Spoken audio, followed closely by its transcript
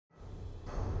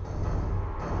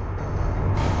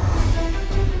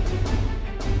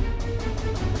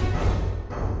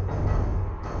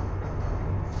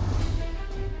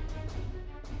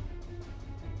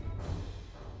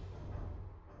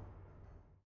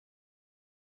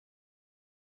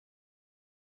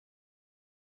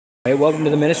Hey, welcome to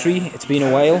the Ministry. It's been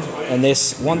a while, and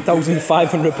this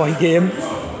 1,500 point game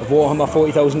of Warhammer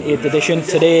 40,000 8th edition.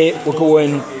 Today we're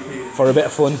going for a bit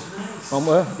of fun, aren't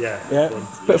we? Yeah.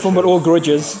 Fun. Bit of fun, but all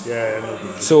grudges.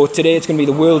 Yeah. So today it's going to be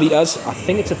the World Eaters. I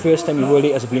think it's the first time the World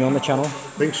Eaters have been on the channel. I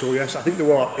think so, yes. I think they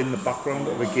were in the background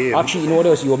of the game. Actually, you know what it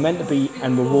was? You were meant to be,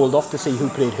 and we rolled off to see who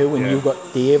played who, and you got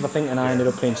Dave, I think, and I ended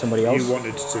up playing somebody else. You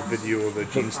wanted to video the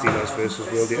Gene Stealers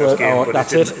versus World Eaters game, but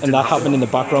that's it. And that happened in the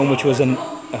background, which was an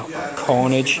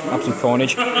carnage, absolute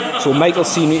carnage. So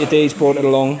Michael's seen me today, he's brought it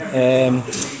along.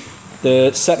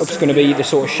 The setup's going to be the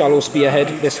sort of shallow spearhead,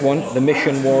 this one. The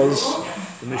mission was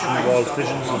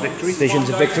Visions of Victory. Visions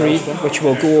of Victory, which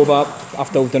we'll go over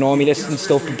after we've done army lists and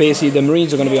stuff. But basically the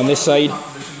Marines are going to be on this side.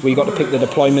 We got to pick the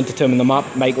deployment, determine the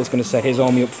map. Michael's going to set his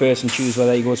army up first and choose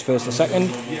whether he goes first or second.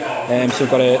 So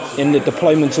we've got to, in the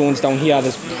deployment zones down here,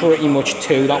 there's pretty much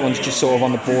two. That one's just sort of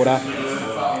on the border.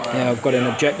 I've got an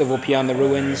objective up here in the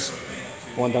ruins,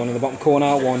 one down in the bottom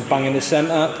corner, one bang in the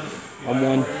centre, and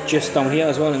one just down here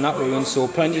as well in that ruin. So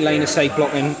plenty line of sight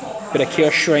blocking, bit of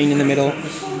Chaos Shrine in the middle.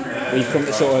 We've come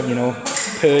to sort of, you know,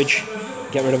 purge,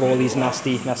 get rid of all these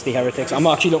nasty heretics. I'm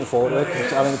actually looking forward to it.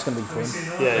 I think it's going to be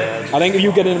fun. Yeah. I think if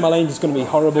you get into my lane, it's going to be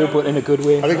horrible, but in a good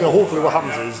way. I think that hopefully what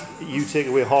happens is you take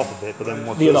away half of it, but then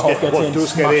what the other half gets in,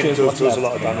 does a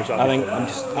lot of damage. I think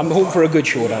I'm hoping for a good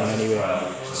showdown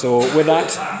anyway. So with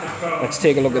that, let's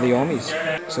take a look at the armies.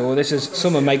 So this is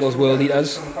some of Michael's World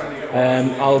Eaters.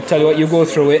 I'll tell you what, you go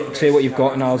through it, say what you've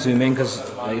got, and I'll zoom in because,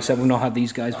 like I said, we've not had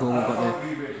these guys before. We've got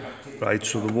the Right,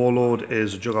 so the Warlord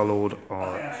is a Juggerlord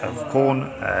of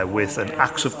Khorne with an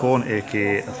Axe of Khorne,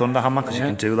 aka a Thunderhammer, because you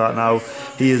can do that now.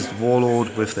 He is the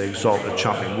Warlord with the Exalted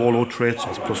Champion Warlord trait, so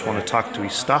it's +1 attack to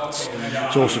his stats.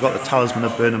 He's also got the Talisman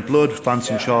of Burning Blood,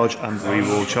 Advancing Charge and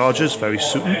Reroll Charges, very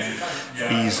suiting.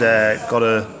 He's got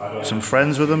some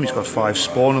friends with him. He's got 5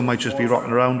 Spawn who might just be rocking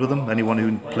around with him. Anyone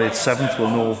who played 7th will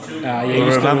know.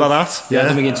 Will remember that. Yeah,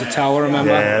 them against a tower,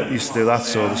 remember? Yeah, used to do that,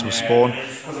 so this was Spawn.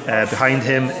 Behind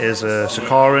him is a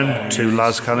Sakaran, 2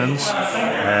 Las Cannons,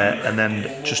 and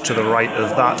then just to the right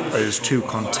of that is 2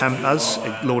 Contemptors,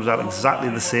 loaded out exactly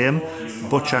the same.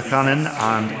 Butcher Cannon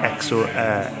and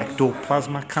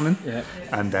Ectoplasma Cannon,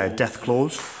 and Death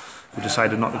Claws. We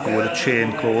decided not to go with a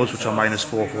Chain Claws, which are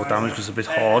 -4 damage, because it's a bit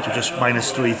hard. We're just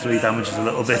 -3 damage is a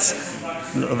little bit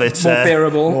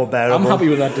more bearable. I'm happy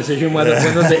with that decision. Whether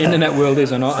the internet world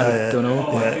is or not, I don't know.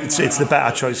 Yeah, it's the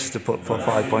better choice to put for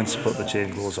 5 points to put the Chain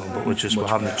Claws on, but we're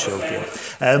having a chill game.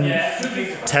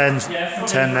 10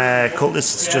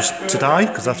 cultists just to die,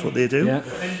 because that's what they do. Yeah.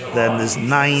 Then there's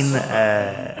 9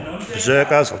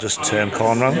 Berserkers. I'll just turn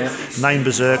Khorne round. 9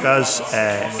 Berserkers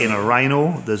in a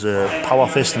Rhino. There's a Power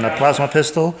Fist and a Plasma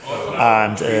Pistol,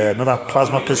 and another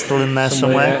Plasma Pistol in there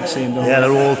somewhere.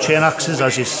 They're all chain axes,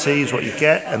 as you see, is what you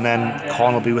get, and then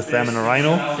Khorne will be with them in a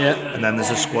Rhino. And then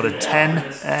there's a squad of 10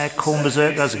 Khorne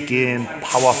Berserkers, again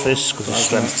Power Fists because of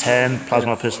strength 10,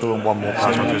 Plasma Pistol, and 1 more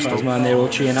Plasma Pistol. And they're all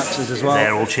chain axes as well.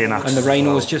 They're all chain axes. And the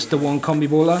Rhino is just the one combi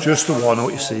bowler? Just the one,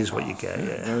 what you see is what you get,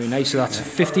 Very nice. So that's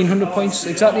 1,500 points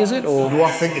exactly, is it? Or no,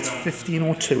 I think it's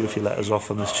 1502 if you let us off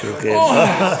on this chill game.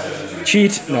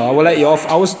 Cheat? No, I will let you off.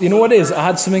 You know what it is? I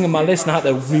had something on my list and I had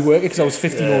to rework it because I was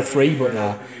 1503, but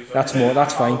nah, that's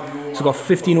fine. So I've got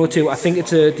 1502. I think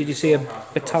it's did you say a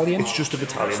battalion? It's just a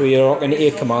battalion. So you're rocking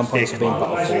 8 command points of being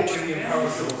battle forged.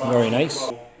 Very nice.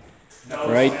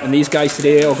 Right, and these guys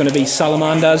today are going to be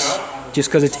Salamanders, just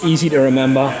because it's easy to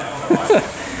remember.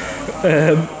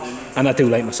 And I do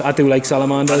like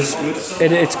Salamanders.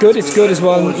 It's good as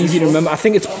well, and easy to remember. I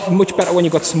think it's much better when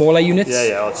you've got smaller units.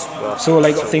 So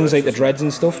like things like the dreads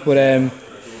and stuff, but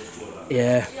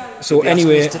yeah. So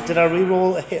anyway, did I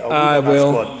re-roll a hit? I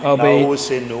will. I always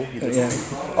say no. You didn't.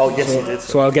 Oh yes, you did.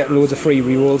 So I'll get loads of free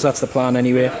re-rolls. That's the plan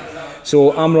anyway.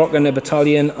 So I'm rocking a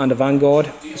battalion and a vanguard.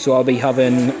 So I'll be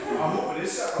having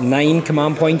 9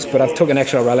 command points, but I've took an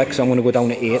extra relic, so I'm going to go down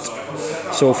to 8.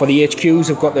 So for the HQs,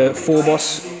 I've got the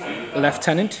Phobos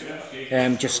Lieutenant,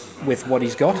 just with what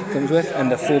he's got, comes with, and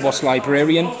the Phobos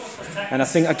Librarian. And I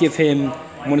think I give him,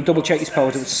 I'm going to double check his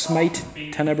powers. It was Smite,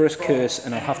 Tenebrous Curse,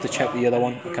 and I'll have to check the other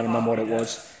one. I can't remember what it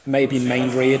was. It may have been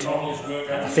Main Raid.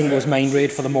 I think it was Main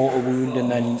Raid for the Mortal Wound, and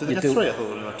then did you get 3? I thought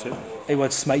we got 2. It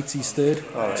was Smite's his 3rd,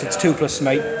 so it's 2 plus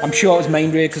Smite. I'm sure it was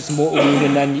Main Raid because it's Mortal Wound,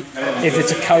 and then if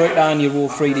it's a character and you roll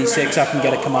 3d6, I can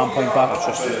get a command point back.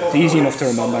 It's easy enough to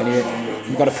remember anyway.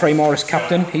 We've got a Primoris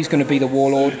Captain. He's going to be the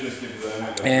Warlord.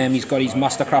 He's got his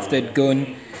mastercrafted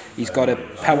gun. He's got a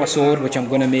power sword, which I'm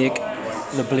going to make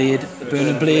the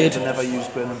Burning Blade. I never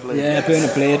used Burning Blade. Yeah,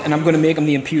 Burning Blade, and I'm going to make him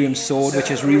the Imperium Sword,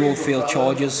 which is reroll failed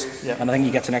charges, and I think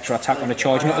he gets an extra attack on a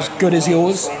charge. Not as good as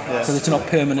yours, because it's not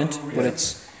permanent, but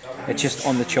it's It's just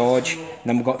on the charge. And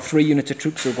then we've got 3 units of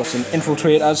troops. So we've got some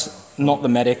infiltrators, not the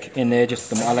medic in there,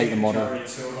 just I like the model.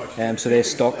 So they're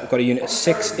stock. We've got a unit of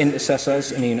 6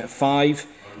 intercessors and a unit of 5.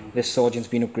 This sergeant's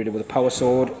been upgraded with a power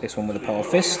sword, this one with a power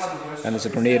fist, and there's a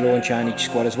grenade launcher in each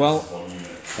squad as well.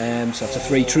 So that's a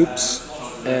 3 troops.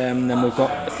 Then we've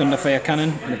got a thunderfire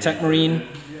cannon and a tech marine,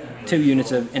 2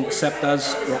 units of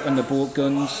interceptors rocking the bolt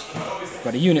guns. We've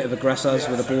got a unit of aggressors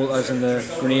with the bolters and the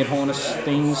grenade harness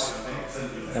things.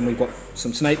 Then we've got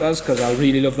some snipers, because I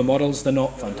really love the models. They're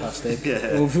not fantastic.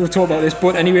 Yeah. We'll talk about this,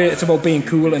 but anyway, it's about being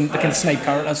cool and they can snipe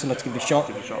characters, so let's give it a shot.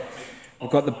 We've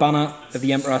got the banner of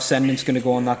the Emperor Ascendant's going to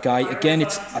go on that guy. Again,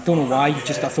 I don't know why,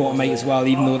 just I thought I might as well,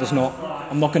 even though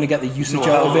I'm not going to get the usage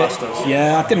out of it.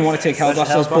 Yeah, I didn't want to take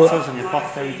Hellblasters,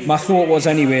 but my thought was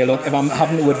anyway, look, if I'm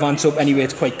having to advance up anyway,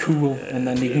 it's quite cool, and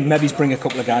then you can maybe bring a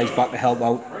couple of guys back to help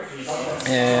out.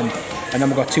 And then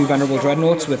we've got 2 Venerable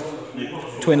Dreadnoughts with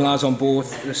twin lars on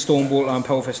both, a Storm Bolter and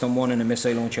Power Fist on one, and a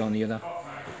missile launcher on the other.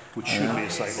 Which should be a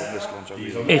cycle missile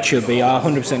launcher. It should be, I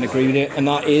 100% agree with it. And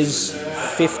that is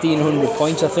 1,500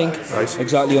 points, I think. Right.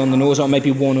 Exactly on the nose, or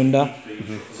maybe 1 under.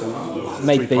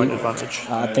 Maybe. 3-point advantage.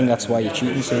 I think that's why you're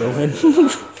cheating, so you'll win.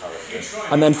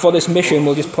 And then for this mission,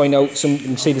 we'll just point out you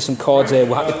can see there's some cards there.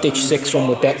 We had to ditch 6 from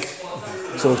the deck.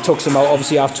 So we've took some out.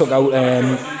 Obviously, I've took out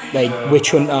like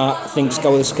Witch Hunter, I think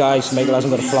Scour the Skies. Michael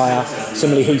hasn't got a flyer.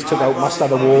 Similarly, he's took out Master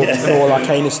of the War and all that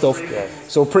kind of stuff. Yeah.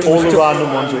 So pretty all much the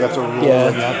random ones we have to roll.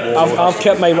 Yeah, I've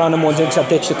kept my random ones in because I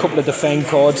ditched a couple of defend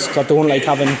cards because I don't like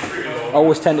having. I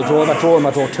always tend to draw. If I draw them,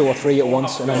 I draw 2 or 3 at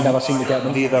once, and I never seem to get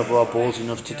them. Neither of our balls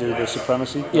enough to do the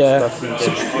supremacy.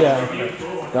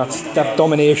 That's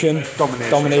domination.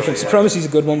 Domination. Supremacy is a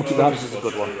good one. We'll keep that. This is a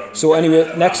good one. So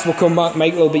anyway, next we'll come back.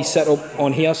 Michael will be set up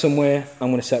on here somewhere. I'm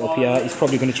going to set up here. He's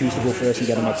probably going to choose to go first and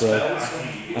get him up there.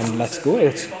 And let's go.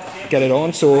 Let's get it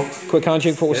on. So quick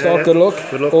handshake before we start. Good luck.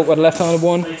 Good luck. Oh, got a left-handed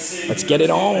one. Let's get it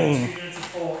on.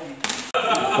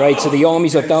 Right, so the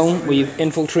armies are down. We've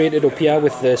infiltrated up here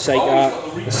with the Psyker,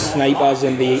 the snipers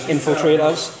and the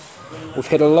infiltrators. We've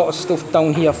hit a lot of stuff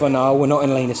down here for now. We're not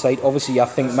in line of sight. Obviously, I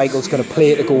think Michael's going to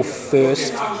play to go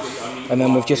first. And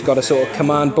then we've just got a sort of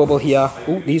command bubble here.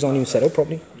 Oh, these aren't even set up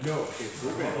properly.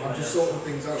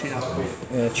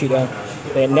 Cheater.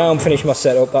 Now I'm finished my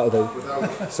setup, that'll do.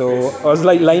 So I was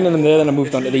like lining them there, then I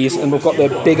moved on to these. And we've got the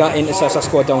bigger intercessor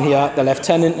squad down here. The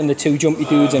lieutenant and the 2 jumpy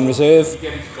dudes in reserve.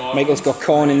 Michael's got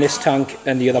Khan in this tank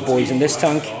and the other boys in this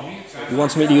tank. He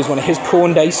wants me to use one of his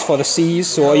prone dice for the C's.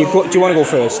 So do you want to go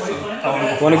first?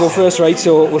 You want to go first, right?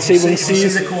 So we'll see when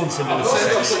C's.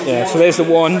 Yeah, so there's the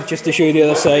 1, just to show you the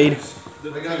other side.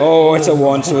 Oh, it's a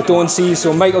 1, so we're doing C's.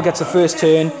 So Michael gets the first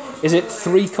turn. Is it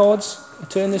 3 cards a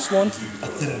turn, this one? I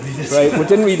didn't read it. Right, we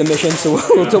didn't read the mission, so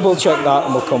we'll double check that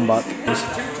and we'll come back.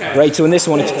 Right, so in this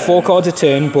one it's 4 cards a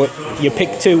turn, but you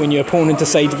pick 2 and your opponent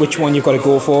decides which one you've got to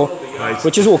go for. Right.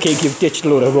 Which is okay if you've ditched a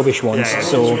load of rubbish ones. Yeah,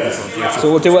 so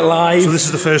we'll do it live. So this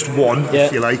is the first one,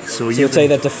 if you like. So you'll say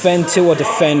that defend 2 or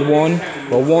defend 1.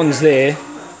 Well, 1's there.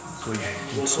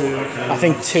 So 2. I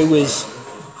think 2 is.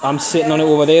 I'm sitting on it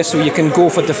over there, so you can go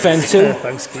for defend 2.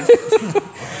 Thanks, Keith.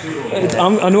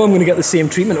 I know I'm going to get the same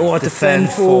treatment. Oh, defend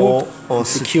 4 or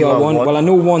secure 1. Well, I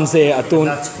know 1's there. I don't.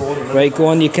 That's 4, right, go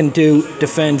on. You can do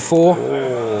defend 4.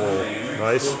 Oh,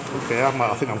 nice. Okay,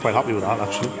 I think I'm quite happy with that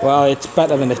actually. Well, it's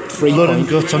better than a 3 Blood point. and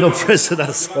guts on no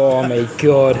prisoners. Oh my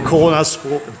god. Corn has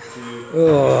spoken.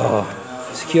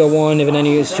 Oh, secure 1 if an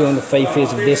enemy is during the fight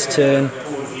phase of this turn.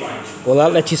 Well,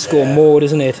 that lets you score more,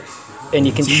 doesn't it? And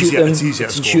you can shoot them. You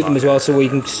can shoot them as well, so we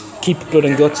can keep blood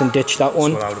and guts and ditch that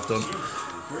one. That's what I would have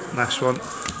done. Next one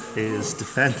is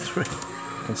defend 3.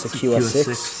 And secure 6.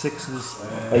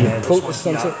 6s. Are you cultists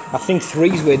on 6? I think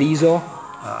 3's where these are.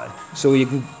 Aye. So you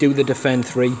can do the defend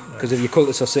 3, because if your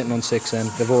cultists are sitting on 6, then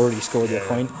they've already scored their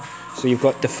point. So you've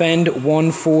got defend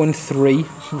 1, 4 and 3.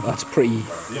 That's pretty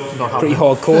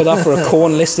hardcore that for a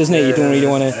corn list, isn't it? You don't really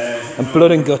want to. And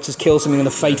blood and guts has killed something in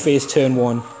the fight phase turn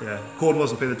 1. Yeah, corn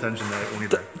wasn't paying attention there, only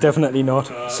there. Definitely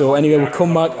not. So anyway, we'll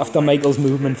come back after Michael's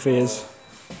movement phase.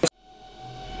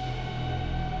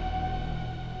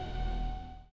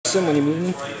 When you're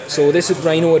moving. So this is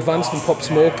Rhino advanced and pop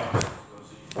smoke.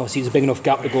 Obviously, there's a big enough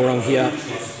gap to go around here.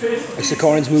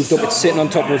 Sikoran's moved up. It's sitting on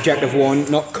top of Objective 1.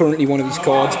 Not currently one of his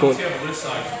cards, but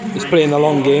he's playing the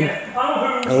long game,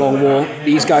 a long war.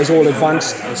 These guys all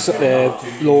advanced.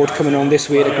 Lord coming on this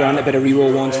way to grant a bit of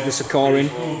reroll 1 to the Sikoran.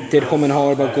 Did hum and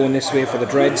haw about going this way for the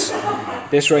Dreads.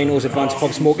 This Rhino's advanced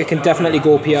pop smoke. It can definitely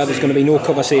go up here. There's going to be no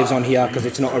cover saves on here because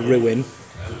it's not a ruin.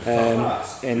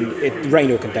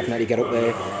 Rhino can definitely get up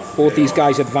there. Both these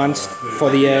guys advanced for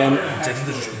the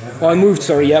Oh, I moved,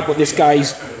 sorry, yeah, but this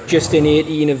guy's just in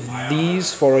 18 of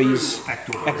these for his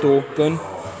Ecto gun.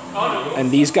 And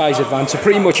these guys advance, so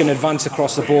pretty much an advance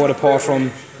across the board apart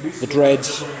from the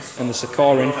Dreads and the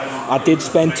Sakaran. I did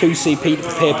spend 2 CP to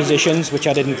prepare positions, which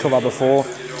I didn't cover before,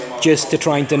 just to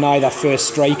try and deny that first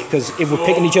strike, because if we're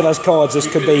picking each other's cards,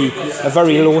 this could be a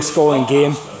very low scoring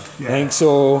game. I think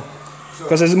so.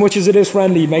 Because as much as it is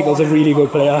friendly, Michael's a really good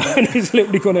player, and he's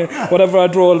literally gonna, whatever I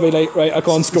draw, will be like, right, I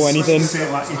can't score anything.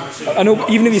 I know,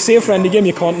 even if you say a friendly game,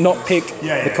 you can't not pick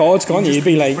the cards, can't you? You'd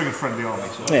be like, bring a friendly army.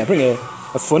 So. Yeah, bring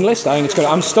a fun list. I think it's gonna.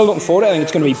 I'm still looking forward to it. I think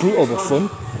it's gonna be brutal but fun.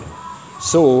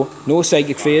 So no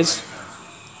psychic phase.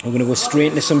 We're gonna go straight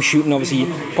into some shooting. Obviously,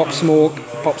 pop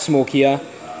smoke here.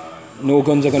 No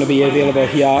guns are gonna be available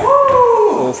here.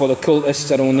 Or for the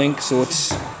cultists, I don't think. So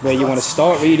it's where you want to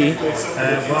start, really.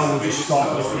 Well, we'll just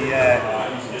start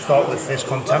with this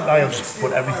contempt. I'll just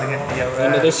put everything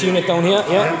into this unit down here,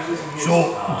 yeah. So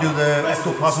we'll do the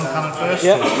ectoplasm cannon first.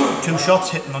 Yeah. So 2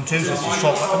 shots hitting on 2s. It's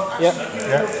assault weapon.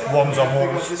 Yeah. One's on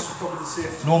mortals.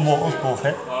 No mortals, both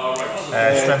hit.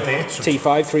 Strength 8. So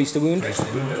T5, 3's to wound.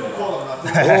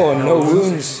 Oh, no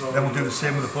wounds. Then we'll do the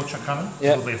same with the butcher cannon.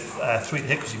 Yeah. So it'll be 3 to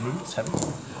hit because you moved. It's heavy.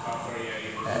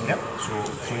 Yep. So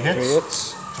 3 hits. 3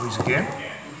 hits. 3's again.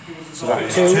 So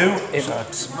that's 2. So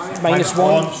that's minus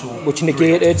 1, so which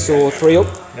negated, so 3 up.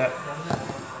 Yeah.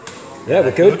 Yeah,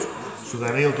 we're good. So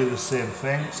then he'll do the same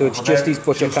thing. So it's just his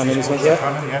butcher cannon, isn't it? Yeah.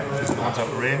 Cannon, yeah. He's the one's out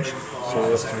of range. So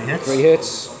that's 3 hits. 3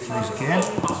 hits. 3's again.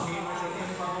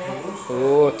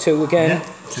 Oh, 2 again. Yeah.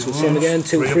 So same again.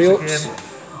 2 3-ups.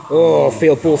 Oh, I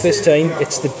failed both this time.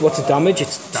 It's the what's the damage?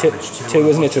 It's Damage 2,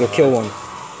 isn't it? So it'll kill one.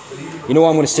 You know what,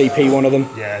 I'm going to CP one of them.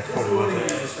 Yeah, it's probably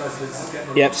worth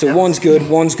it. Yep, so one's good,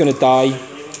 one's going to die.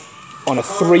 On a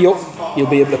 3-up, you'll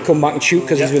be able to come back and shoot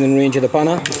because he's within range of the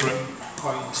banner.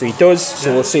 So he does,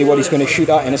 so we'll see what he's going to shoot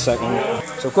at in a second.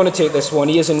 So I'm going to take this one,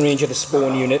 he is in range of the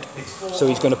spawn unit. So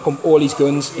he's going to pump all his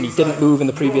guns, and he didn't move in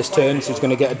the previous turn, so he's going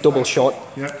to get a double shot.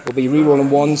 We'll be re-rolling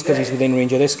 1s because he's within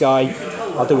range of this guy.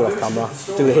 I'll do it off camera.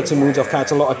 Do the hits and wounds off camera,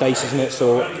 it's a lot of dice, isn't it?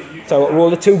 So roll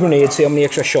the 2 grenades, see how many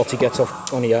extra shots he gets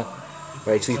off on here.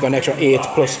 Right, so he's got an extra 8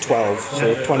 plus 12,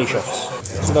 so 20 shots.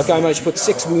 So that guy managed to put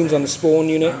 6 wounds on the spawn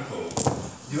unit.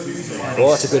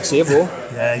 Oh, that's a good save, though.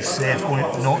 Yeah, he's saved.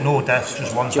 No deaths,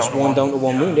 just one down to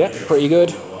 1 wound, yeah. Pretty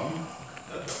good.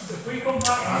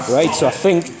 Right, so I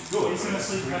think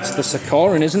it's the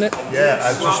Sakaran, isn't it? Yeah,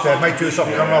 I just might do this off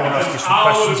camera. I want to ask you some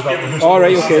questions about the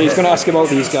Alright, okay, he's going to ask about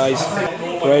these guys.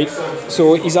 Right,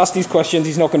 so he's asked these questions,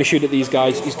 he's not going to shoot at these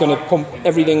guys. He's going to pump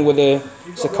everything with the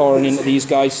Sakaran into these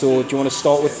guys, so do you want to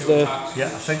start with the... Yeah, I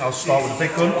think I'll start with the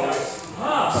big gun.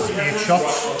 That's 8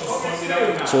 shots.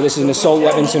 So this is an assault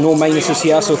weapon, so no minuses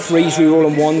here, so 3s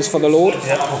re-rolling 1s for the Lord.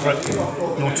 Yeah, go for it.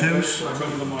 No 2s.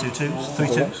 2 2s. 3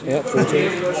 2s. Yeah, 3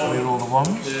 2s. Re-roll the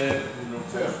 1s.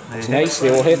 It's nice, they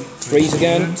all hit. 3s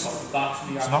again.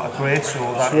 It's not a great, so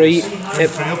that 3 is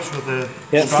 3 ups with the...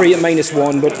 Yeah, 3 at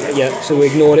 -1, but yeah, so we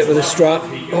ignored it with a strat.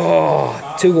 Oh,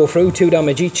 2 go through, 2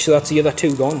 damage each, so that's the other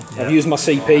 2 gone. Yeah. I've used my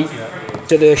CP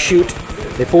to the shoot.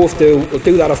 They both do. We'll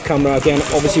do that off camera again.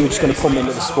 Obviously, we're just going to come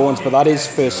into the spawns, but that is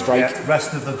first strike. Yeah,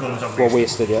 rest of the guns are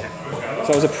wasted. Yeah.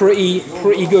 So it was a pretty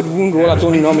good wound roll. I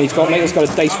don't even know how many he's got. Michael's got a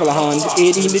dice full of hand.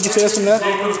 18, did you say from there?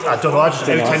 I don't know. I just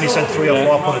every time you said 3 or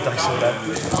 4, I put a dice in there.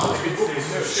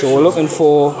 So we're looking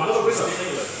for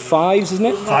 5s, isn't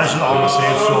it? 5s are on the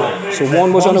save. So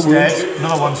one was on a wound. Dead,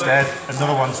 another one's dead,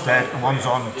 another one's dead, and one's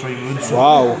on 3 wounds. So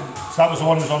wow. So that was the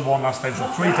one who was on 1 last time. So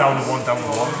 3 down and 1 down and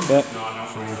 1. Yeah.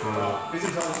 So we'll go. He's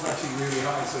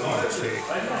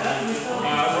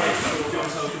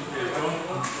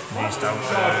down to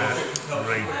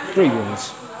 3. 3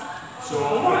 wounds.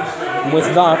 And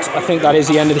with that, I think that is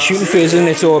the end of the shooting phase, isn't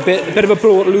it? So a bit of a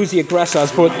blow to lose the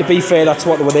aggressors, but to be fair, that's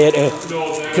what they were there to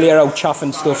clear out chaff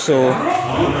and stuff. So,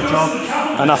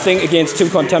 and I think against 2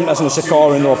 contemptors and a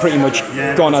Sakaran, they're pretty much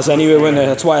gone as anyway, weren't they?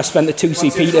 That's why I spent the 2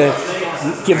 CP to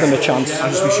give them a chance. I'll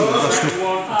just be shooting the stuff.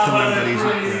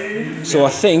 So I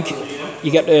think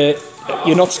you get to.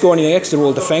 You're not scoring anything extra,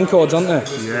 all defend cards, aren't they?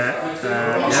 Yeah.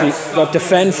 So you've got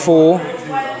defend 4.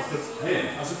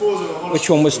 Which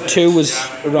one was 2 was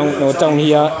around, no, down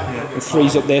here, and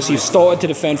 3's up there. So you've started to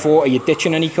defend 4. Are you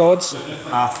ditching any cards?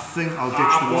 I think I'll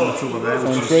ditch the one that's over there,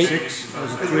 which is 3. 6. That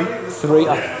was a 3. 3.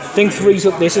 I think 3's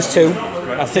up. This is 2.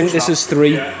 I think this is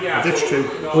 3. I'll ditch 2.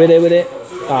 Where they with it?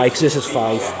 Aye, because this is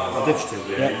 5. I'll ditch 2.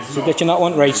 Yeah. So ditching that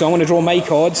one. Right, so I'm going to draw my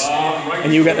cards,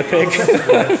 and you get to pick.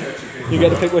 You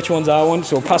get to pick which ones I want.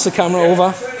 So pass the camera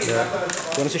over. Yeah.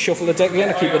 Do you want us to shuffle the deck again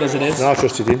or keep it as it is? No, I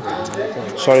trusted you.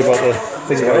 Sorry about the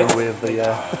thing going away of the...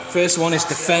 First one is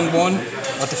defend 1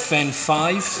 or defend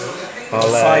 5.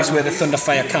 5's where the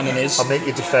Thunderfire cannon is. I'll make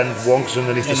you defend 1 because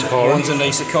underneath the current. 1's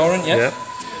underneath the current, yeah. Yeah.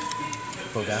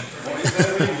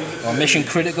 Bugger. Our mission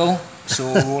critical,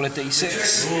 so roll a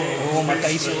d6. Roll my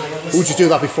dice. Would you do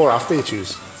that before or after you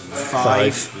choose?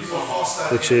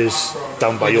 5. Which is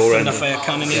down by your end. Thunderfire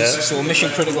cannon is. So mission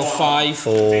critical 5.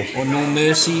 Or no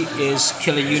mercy is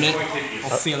kill a unit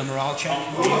or fail a morale check.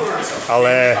 I'll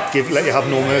let you have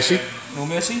no mercy. No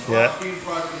mercy? Yeah.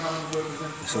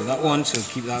 So that one, so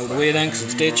keep that out of the way then because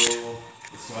it's ditched.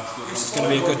 This is going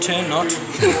to be a good turn, not?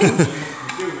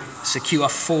 Secure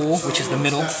 4, which is the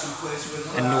middle,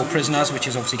 and no prisoners, which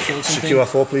is obviously kill something. Secure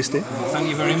 4, please, Steve. Thank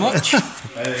you very much.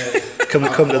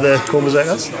 Come to the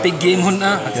Berserkers. Big game hunter,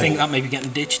 I think that may be getting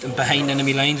ditched, and behind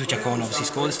enemy lines, which I can't obviously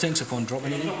score this thing, so I can't drop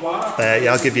anything.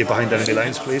 Yeah, I'll give you behind enemy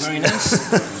lines, please. Very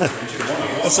nice.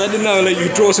 I said, no, like you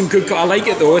draw some good. I like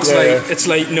it though. It's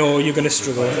like no, you're going to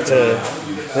struggle.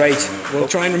 Right, we'll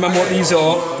try and remember what these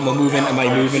are, and we'll move into my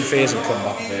movement phase and come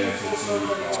back.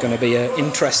 It's going to be an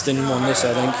interesting one, this,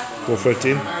 I think. Go for it,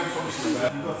 team.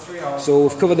 So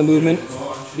we've covered the movement.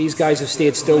 These guys have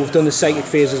stayed still. We've done the psychic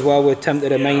phase as well. We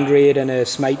attempted a mind raid and a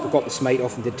smite. We got the smite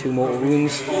off and did 2 mortal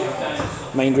wounds.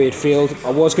 Mind raid failed.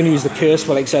 I was going to use the curse,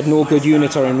 but like I said, no good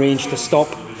units are in range to stop,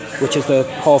 which is the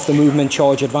half the movement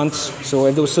charge advance. So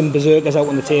if there was some berserkers out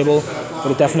on the table, I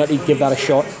would definitely give that a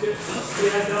shot.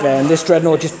 And this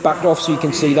dreadnought just backed off, so you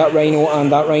can see that rhino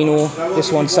and that rhino.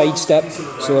 This one sidestepped,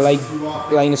 so like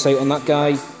line of sight on that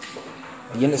guy.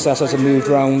 The intercessors have moved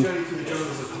round.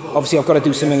 Obviously I've got to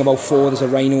do something about 4. There's a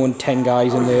rhino and 10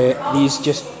 guys in there. These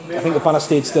just, I think the banner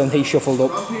stayed still and he shuffled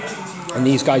up, and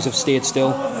these guys have stayed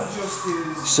still.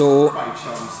 So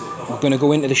we're going to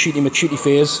go into the shooty McShooty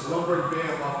phase.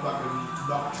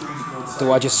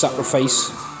 Do I just sacrifice?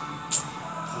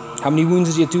 How many wounds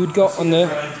has your dude got on there?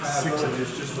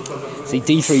 6. See,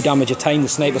 D3 damage a time, the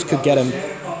snipers could get him.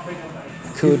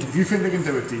 Could. If you think they can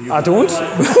do it, do you? I don't.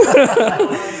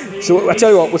 So I tell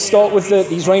you what, we'll start with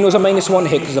these rhinos are -1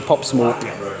 hit because of pop smoke.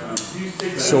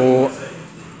 So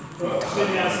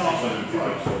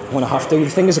I'm going to have to. The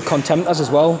thing is a contemptors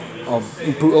as well. Or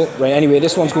brutal. Right, anyway,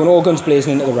 this one's going all guns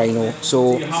blazing into the rhino.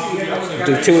 So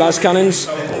do 2 las cannons.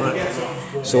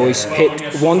 So he's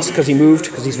hit once because he moved,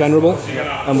 because he's venerable.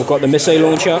 And we've got the missile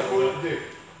launcher.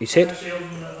 He's hit.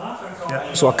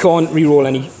 So I can't re-roll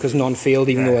any because none failed,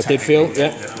 even though I did fail.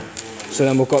 Yeah. So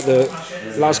then we've got the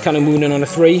las cannon wounding on a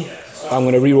 3. I'm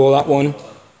going to re-roll that one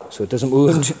so it doesn't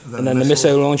wound. And then the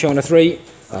missile launcher on a 3.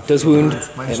 That does wound.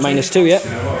 At -2, yeah.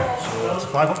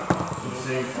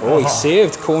 Oh, he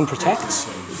saved. Corn protects.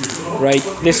 Right,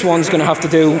 this one's going to have to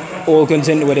do all guns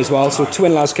into it as well. So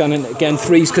twin las cannon, again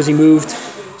 3's because he moved.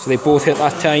 So they both hit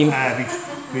that time. Right,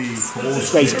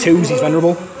 2's, he's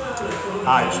venerable.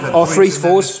 Oh, 3's,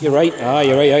 4's, you're right.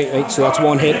 You're right. So that's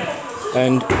 1 hit.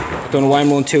 And I don't know why I'm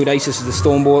rolling 2 dice, this is the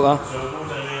Stormbolter.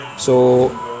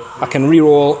 So I can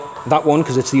re-roll that one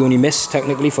because it's the only miss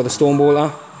technically for the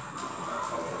Stormbolter.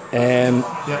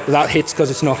 That hits because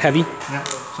it's not heavy.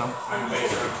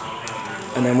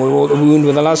 And then we'll roll the wound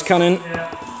with the las cannon.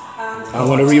 I'm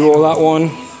going to re-roll that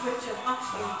one.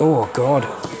 Oh god,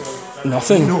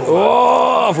 nothing.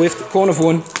 Oh, I've whiffed the corner of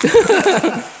 1.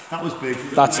 That was big.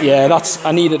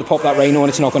 I needed to pop that rhino and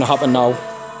it's not going to happen now.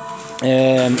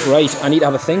 Right, I need to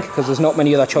have a think because there's not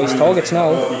many other choice targets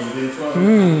now.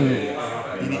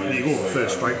 You go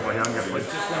first strike by hand, get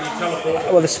points.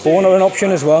 Well, the spawn are an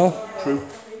option as well. True.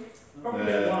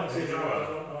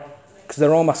 Because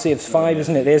they're all my saves 5,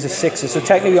 isn't it? There's a 6. So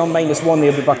technically on -1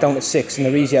 they'll be back down to 6 and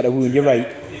they're easier to wound. You're right.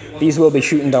 These will be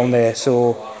shooting down there,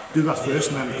 so... Do that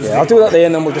first and then... Yeah, I'll do that there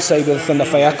and then we'll decide with the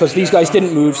Thunderfire because these guys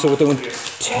didn't move, so we're doing...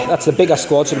 That's the bigger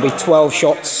squad, so it'll be 12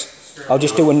 shots. I'll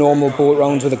just do a normal bolt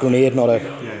rounds with a grenade, not a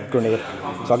grenade.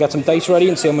 So I'll get some dice ready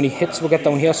and see how many hits we'll get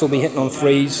down here. So we'll be hitting on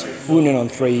 3's, wounding on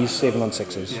 3's, saving on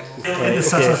 6's. Okay.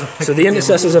 So the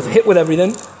intercessors have hit with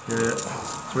everything. Yeah,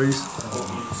 3's.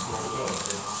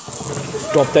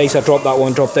 Drop dice, I dropped that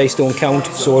one. Drop dice don't count.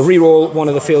 So I re-roll one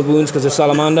of the failed wounds because of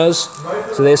Salamanders.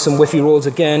 So there's some whiffy rolls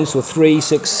again. So 3,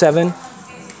 6, 7.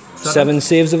 7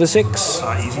 saves of a 6.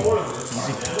 Easy.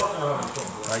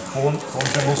 Right, corn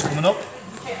symbols coming up.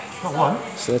 Not 1.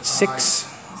 So that's 6.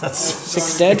 That's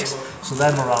 6 dead. So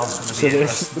their morale's going to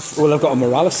be well, I've got a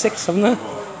morale of 6, haven't I?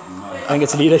 I think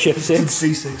it's leadership 6.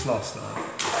 C6 lost.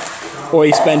 Or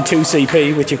you spend 2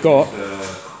 CP, which you've got.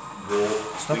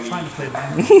 Stop trying to play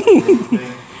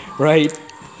man. Right.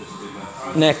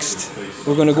 Next,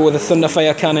 we're going to go with the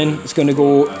Thunderfire cannon. It's going to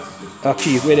go...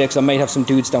 Actually, wait there, because I might have some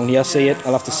dudes down here. See it?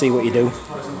 I'll have to see what you do.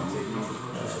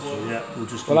 Yeah,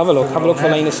 we'll have a look. Have a look for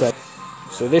line of sight.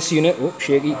 So this unit, oh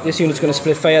shaky, this unit's going to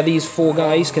split fire. These 4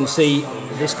 guys can see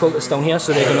this cultist down here,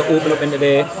 so they're going to open up into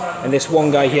there, and this one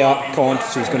guy here can't,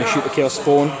 so he's going to shoot the chaos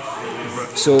spawn.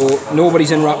 So nobody's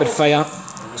in rapid fire,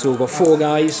 so we've got 4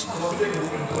 guys.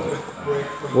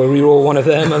 We'll reroll one of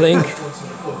them, I think.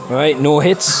 Right, no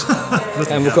hits.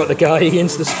 And we've got the guy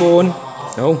against the spawn.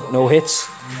 No hits.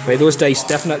 Right, those dice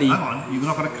definitely... Hang on, you've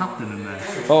not got a captain in there.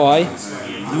 Oh, aye.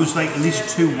 There was like at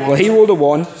least 2 ones. Well, he rolled a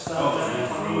 1.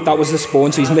 That was the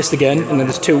spawn, so he's missed again, and then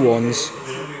there's 2 1s.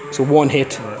 So 1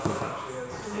 hit.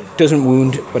 Doesn't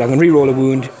wound, but I can re-roll a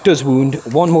wound. Does wound.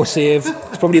 1 more save.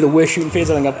 It's probably the worst shooting phase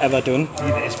I think I've ever done.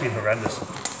 It's been horrendous.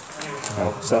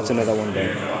 Oh, so that's another one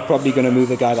down. Probably going to move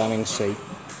the guy down in C.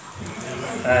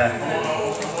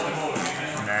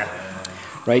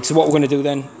 Right, so what we're going to do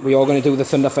then, we are going to do the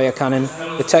Thunderfire Cannon.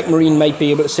 The Tech Marine might be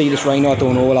able to see this Rhino, I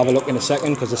don't know, we'll have a look in a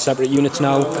second because they're separate units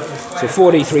now. So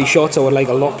 43 shots, I would like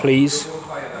a lot please.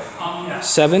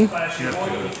 7. These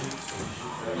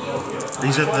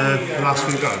are the last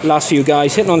few guys? Last few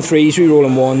guys, hitting on 3s,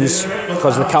 re-rolling 1s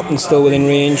because the captain's still within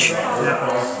range.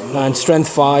 And strength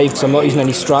 5, so I'm not using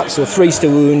any strats, so 3's to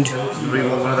wound.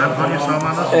 Re-roll one of them, can't you,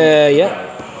 Salamanders?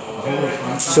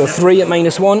 Yeah. So 3 at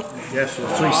 -1. Yes, so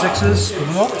 3 6s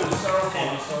coming up.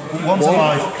 One's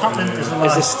alive. Captain is alive.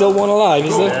 Is there still one alive,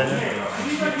 is there?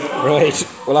 Right,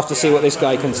 we'll have to see what this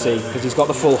guy can see, because he's got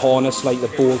the full harness, like the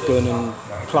bolt gun and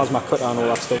plasma cutter and all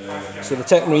that stuff. So the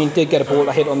Tech Marine did get a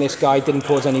bolter hit on this guy, didn't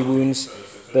cause any wounds.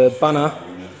 The Banner,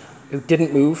 who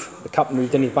didn't move, the captain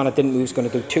moved in, his Banner didn't move, is going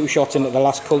to do 2 shots into the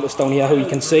last cultist down here, who you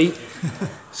can see.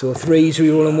 So 3's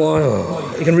re-rolling 1. Oh,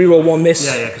 you can re-roll 1 miss.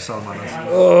 Yeah, because Salamanders.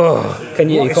 Oh,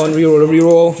 you can't re-roll a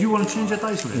re-roll. Do you want to change your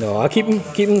dice with it? No, I keep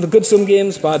them the good some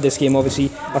games, bad this game obviously.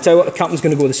 I'll tell you what, the captain's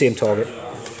going to go the same target.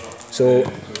 So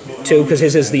 2, because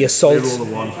his is the assault.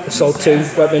 Assault 2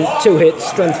 weapon, 2 hits,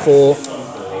 strength 4.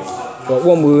 Got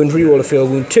 1 wound, re-roll a fail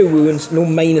wound, 2 wounds, no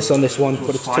minus on this one,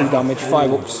 but it's 2 damage,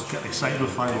 5 ups. Get excited with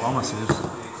 5 armor saves.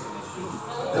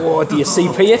 Oh, do you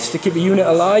CP it to keep the unit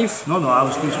alive? No, I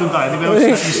was going to die anyway. I was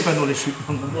expecting you spend all this shit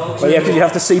on them. Well, yeah, because you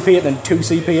have to CP it, then 2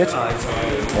 CP it.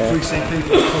 3 CP.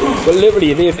 But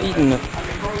literally, they've eaten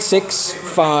 6,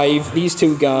 5, these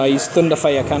 2 guys,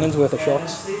 Thunderfire Cannons worth of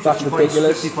shots. That's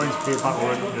ridiculous. 50 points paid back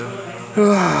already,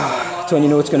 yeah. So when you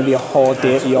know it's going to be a hard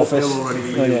day at the office. Already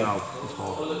for you now.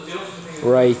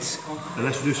 Right.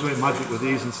 Unless you do something magic with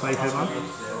these and snipe him, man.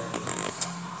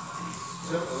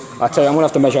 I tell you, I'm going to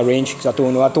have to measure range because I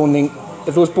don't know. I don't think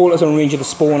if those bolters are in range of the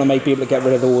spawn, I might be able to get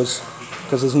rid of those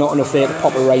because there's not enough there to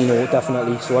pop a Rhino,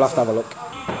 definitely. So we'll have to have a look.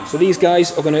 So these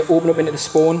guys are going to open up into the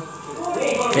spawn.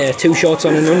 2 shots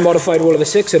on an unmodified roll of a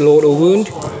 6, it'll auto wound.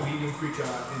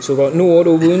 So we've got no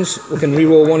auto wounds. We can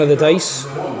re-roll 1 of the dice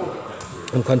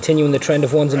and continuing the trend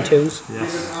of 1s and 2s.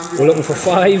 Yes. We're looking for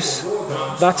 5s.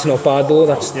 That's not bad though.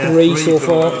 That's 3 so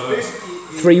far.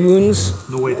 3 wounds.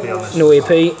 No AP on this. No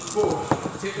AP.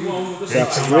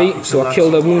 That's 3, so I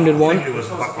killed a wounded one.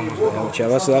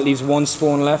 Whichever, so that leaves 1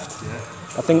 spawn left.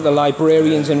 I think the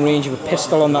librarian's in range of a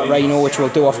pistol on that Rhino, which we'll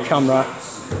do off camera.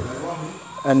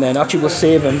 And then actually we'll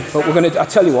save him. But we're gonna. I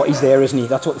tell you what, he's there, isn't he?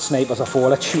 That's what the snipers are for.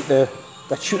 Let's shoot the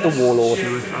warlord. I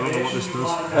don't know what this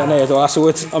does. So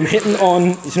I'm hitting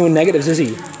on. There's no negatives, is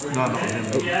he? No, not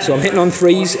him. So I'm hitting on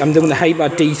 3s. I'm doing the hyper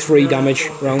D3 damage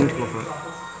round.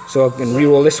 So I can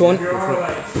re-roll this one.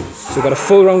 So I've got a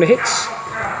full round of hits.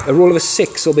 A roll of a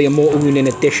 6 will be a mortal wound in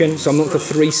addition, so I'm looking for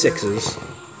 3 6s.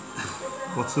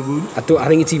 What's the wound? I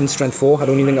think it's even strength 4. I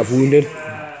don't even think I've wounded.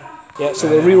 Yeah, so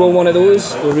we'll re-roll one of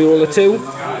those. We'll re-roll a 2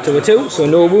 to a 2, so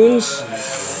no wounds.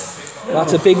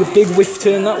 That's a big whiff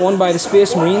turn, that one, by the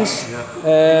Space Marines.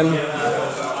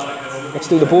 Let's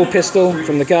do the bow pistol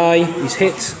from the guy. He's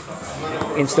hit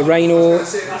against the Rhino.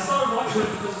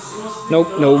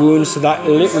 Nope, no wounds, so that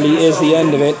literally is the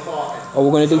end of it. Or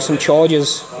we're going to do some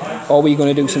charges.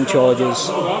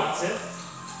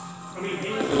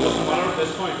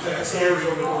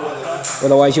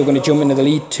 Otherwise you're going to jump into the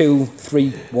lead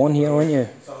 2-3-1 here, aren't you?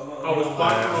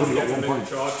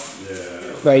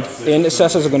 Right, the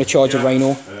intercessors are going to charge a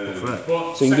Rhino.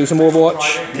 So you can do some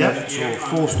Overwatch. Yeah, so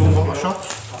 4 stone bottle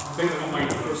shots.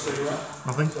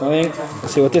 Nothing.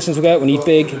 Let's see what distance we get. We need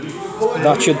big.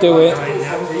 That should do it.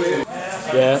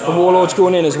 Yeah, the Warlord's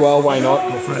going in as well, why not?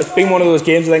 It's been one of those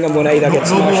games I think I'm going to either get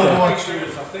smashed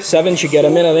or 7 should get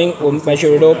him in, I think. We'll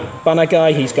measure it up. Banner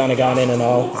guy, he's kind of gone in and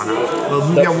out. We'll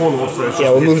move your Warlord first.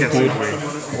 Yeah, we'll move the dude.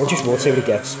 We'll just roll, see what he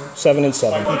gets. 7 and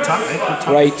 7. Good tactic.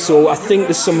 Right, so I think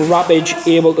there's some Ravage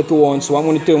able to go on. So what I'm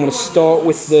going to do, I'm going to start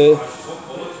with the...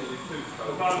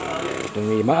 Doesn't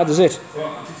really matter, does it?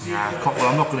 Nah, well,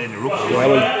 I'm not going to interrupt you. Yeah,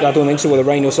 well, I don't think so with the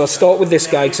Rhino. So I'll start with this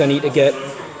guy because I need to get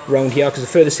round here, because the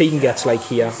furthest he can get's like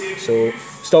here. So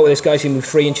start with this guy, so you move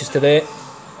 3 inches to there,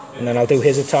 and then I'll do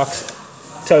his attacks.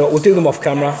 Tell you what, we'll do them off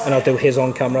camera, and I'll do his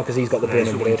on camera because he's got the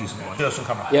burning blade.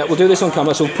 Yeah, we'll do this on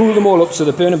camera. So we'll pull them all up. So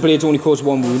the burning blades only cause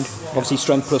 1 wound. Obviously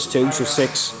strength +2, so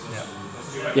 6.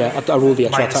 Yeah, I rolled the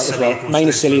extra attack as well.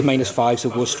 Minus silly, -5, so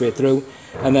it goes straight through.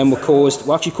 And then we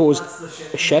actually caused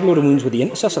a shed load of wounds with the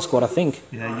intercessor squad, I think.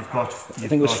 Yeah, you've got. I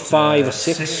think it was 5 or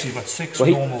 6. You've got 6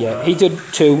 well, normal. Yeah, he did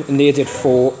 2 and they did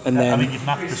 4, and then. I mean, you've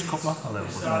knocked this couple up a little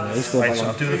bit. Right, so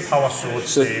I'll do the power sword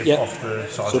save off the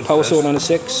sergeant. So power sword on a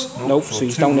 6. Nope. So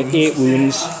he's down at 8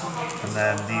 wounds. And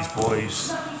then these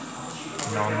boys.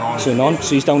 None. So none.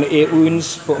 So he's down to 8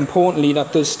 wounds. But importantly,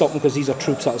 that does stop him because these are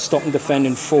troops that will stop him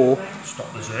defending 4.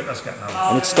 Stop the Zerkers getting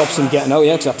out. And it stops them getting out,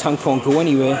 yeah, because that tank can't go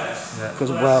anywhere.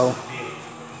 Because, well.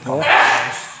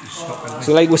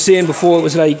 So like we were saying before, it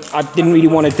was like I didn't really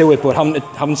want to do it, but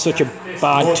having such a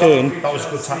bad turn, that was a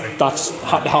good tactic. That's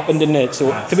had to happen, didn't it?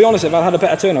 So to be honest, if I had a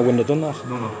better turn, I wouldn't have done that.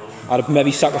 No. I'd have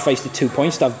maybe sacrificed the 2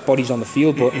 points to have bodies on the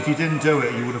field, but if you didn't do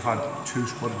it, you would have had 2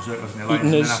 squads of Zerkers in your lines,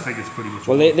 and then I think it's pretty much.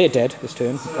 Well, they're dead this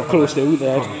turn, or close to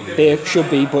dead. They should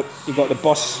be, but you've got the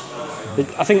boss.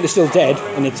 I think they're still dead,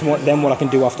 and it's then what I can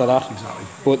do after that. Exactly.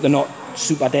 But they're not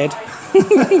super dead.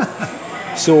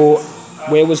 So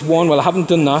where was 1? Well, I haven't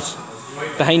done that.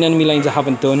 Behind enemy lines I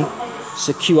haven't done.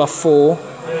 Secure 4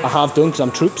 I have done because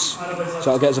I'm troops,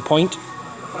 so I'll get as a point.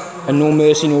 And no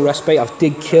mercy, no respite. I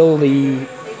did kill the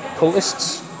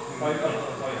cultists.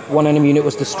 1 enemy unit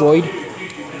was destroyed.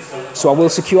 So I will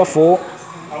secure 4,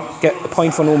 get a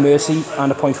point for no mercy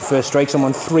and a point for first strike. So I'm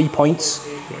on 3 points.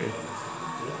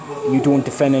 You don't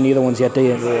defend any other ones yet, do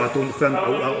you? No, I don't defend that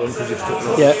one because you've took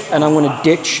it. Yeah, and I'm going to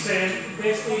ditch,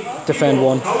 defend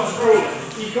 1.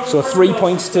 So 3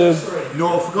 points to... No,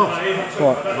 I forgot.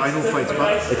 What? Rhino fights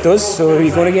back. It does, so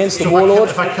you're going against the Warlord.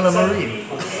 If I kill a Marine...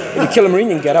 If you kill a Marine,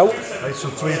 you can get out. Right, so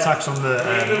 3 attacks on the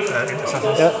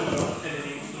intercessors.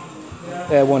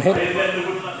 Yeah. 1 hit.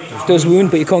 It does wound,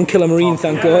 but you can't kill a Marine,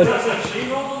 thank God.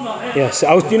 Yes,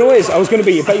 you know what it is? I was going to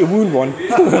be, I bet you wound 1.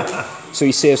 So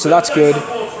he saves, so that's good.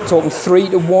 Talking 3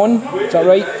 to 1, is that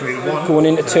right? 3 to 1. Going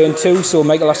into turn 2, so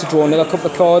Michael has to draw another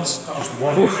couple of cards. Just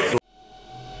 1.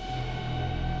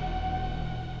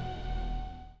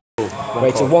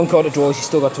 Right, so 1 card to draw, he's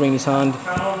still got 3 in his hand.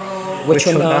 Which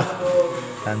one now?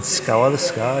 And Scour the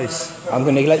Skies. I'm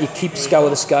going to let you keep Scour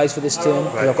the Skies for this turn,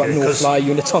 because I've got no fly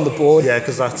units on the board. Yeah,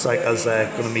 because that's like us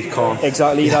going to meet Khan.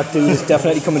 Exactly, that dude is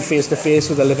definitely coming face to face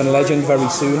with a living legend very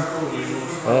soon.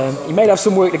 You might have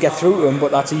some work to get through to him,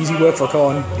 but that's easy work for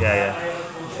Khan. Yeah.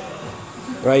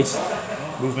 Right.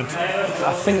 Movement.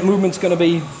 I think the movement's going to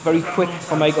be very quick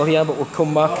for Michael here, but we'll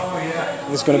come back.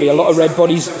 There's going to be a lot of red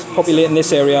bodies populating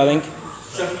this area, I think.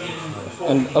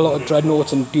 And a lot of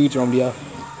dreadnoughts and dudes around here.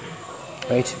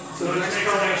 Right.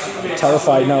 I'm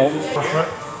terrified now.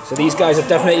 So these guys are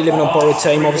definitely living on borrowed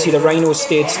time. Obviously the Rhinos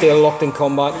stayed still, locked in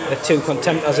combat. The 2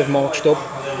 Contemptors have marched up.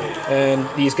 And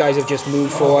these guys have just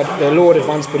moved forward. They're low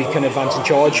advanced, but he can advance and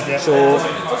charge. So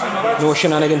no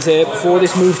shenanigans there. Before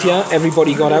this moved here,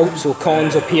 everybody got out. So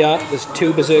Khan's up here. There's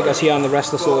 2 Berserkers here, and the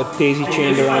rest are sort of daisy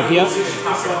chained around here.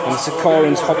 And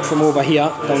Sakarans hopped from over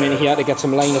here down in here to get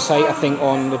some line of sight, I think,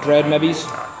 on the Dread Mebbies.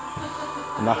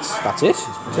 And that's it. That's it.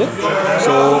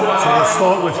 So we'll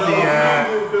start with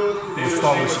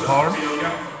Sakaran.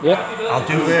 Yeah. I'll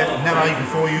do the never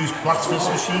before use blacksmith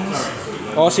machines.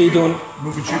 Oh, so you're doing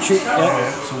move and shoot.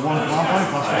 Yeah. So 1 point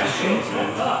blacksmith machines.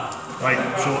 Right.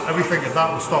 So everything at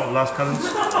that will start with last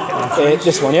cannons.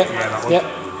 This one, yeah. Yeah, that one. Yeah.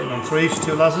 Hitting on 3s,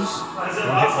 2 lasers.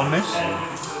 1 hit, 1 miss.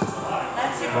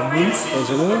 1 wound. There's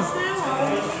a wound.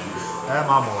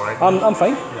 I'm alright. I'm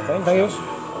fine. Yeah, fine, thank you.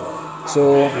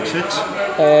 So, 6.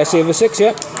 save a 6,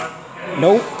 yeah.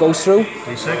 No, goes through.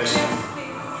 D6.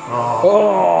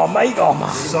 Oh, mate, oh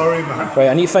man. Sorry, man. Right,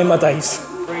 I need to find my dice.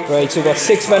 Right, so we've got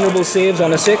 6 venerable saves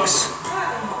on a 6.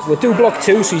 We'll do block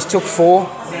 2, so he's took 4.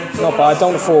 Not bad,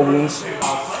 down to 4 wounds.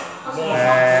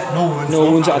 No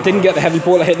wounds. I didn't get the heavy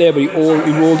ball hit there, but he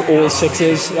rolled all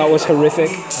 6s. That was horrific.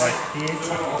 Right.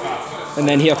 And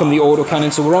then here come the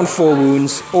autocannon. So we're on 4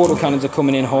 wounds. Autocannons are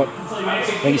coming in hot. I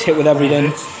think he's hit with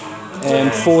everything.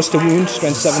 Forced to wound,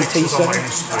 strength 7 T7.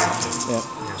 Yeah.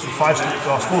 So 5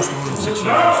 forced to wound, 6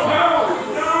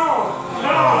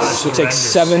 So it takes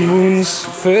 7 wounds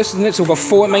first, isn't it? So we've got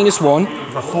 4 at -1.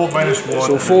 We've got 4 -1.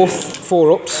 So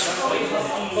 4 ups.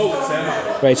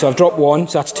 Right, so I've dropped 1,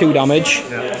 so that's 2 damage.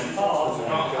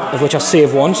 Yeah. Of which I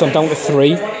save 1, so I'm down to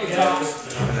 3. And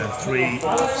then 3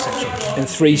 6 ups. And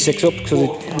 3 6 up, because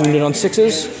it's wounded on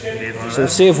 6s. So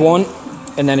save 1,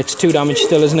 and then it's 2 damage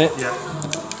still, isn't it? Yeah.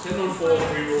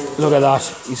 Look at that,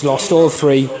 he's lost all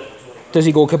 3. Does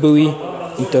he go kabooey?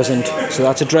 He doesn't. So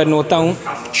that's a dreadnought down.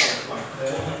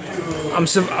 I'm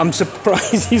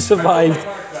surprised he survived.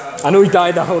 I know he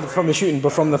died from the shooting,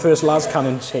 but from the first las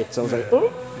cannon's hit, so I was like,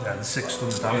 oh. Yeah, the 6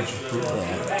 tons damage is brutal.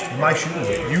 Yeah. My shooting,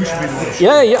 you should be the one.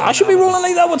 Yeah, I should be rolling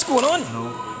like that. What's going on?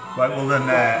 No. Right, well then,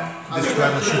 this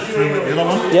dread will shoot through with the other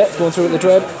one. Yeah, going through with the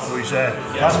dread. So he's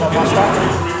plasma blaster.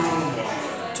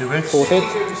 2 hits. 4th hit.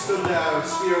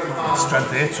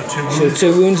 Strength 8, so 2 wounds.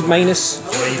 So 2 wounds, minus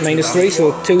 3,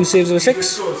 so 2 saves of a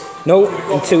 6. No,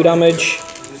 and 2 damage.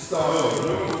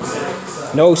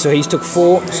 No, so he's took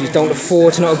 4, so he's down to 4.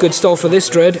 It's not a good start for this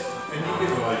dread.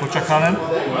 Butcher cannon. 3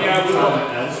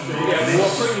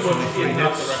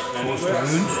 hits. 4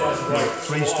 wounds.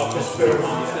 3 stuns.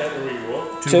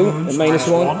 2 and minus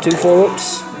 1. 2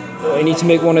 4-ups. Oh, he needs to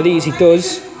make one of these. He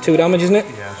does. 2 damage, isn't it?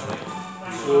 Yeah.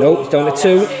 No, he's down to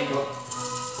 2.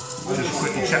 Just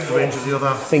quickly check the range of the other.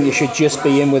 I think you should just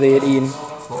be in with 18.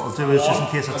 What I'll do is, just in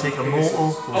case I take a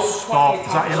mortal, we'll start.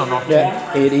 Is that in or not?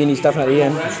 Yeah, 18, he's definitely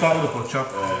in. We'll start with a butcher.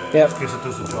 Yeah. In case it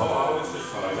does the job.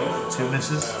 2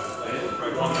 misses.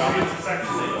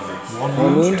 1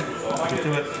 wound. Just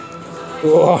do it.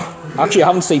 Oh, actually, I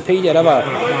haven't CP'd yet, have I?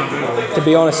 To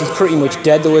be honest, he's pretty much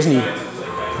dead though, isn't he?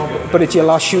 But it's your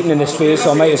last shooting in this phase,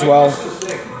 so I might as well.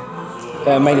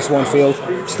 Minus 1 field.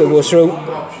 Still goes through.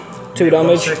 2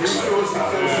 damage.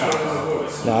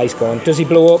 Nah, he's gone. Does he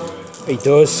blow up? He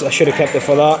does. I should have kept it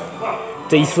for that.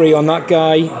 D3 on that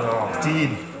guy. Oh,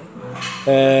 Dean.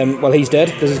 Well, he's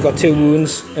dead because he's got 2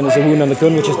 wounds, and there's a wound on the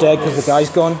gun which is dead because the guy's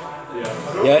gone.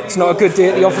 Yeah, it's not a good day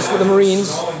at the office for the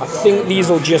Marines. I think these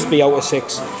will just be out of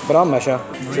 6, but I'll measure.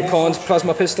 So Khan's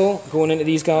plasma pistol going into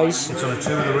these guys. It's on a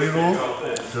 2 with a reroll.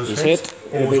 Does he's hit.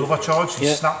 Always overcharged. He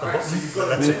snapped the button.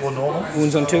 Lets it go normal.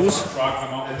 Wounds on 2s.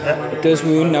 Yeah. It does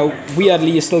wound. Now,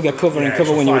 weirdly, you still get cover and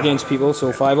cover when you're against people,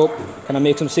 so 5 up. Can I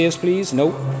make some saves, please?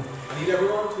 No.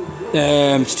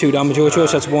 It's 2 damage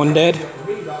overcharge, that's 1 dead.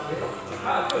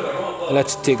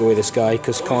 Let's take away this guy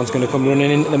because Khan's going to come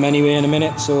running into them anyway in a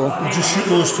minute. So we'll just shoot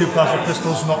those 2 plasma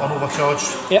pistols, not on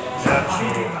overcharged. Yep. Yeah, so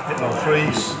hitting on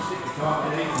 3s,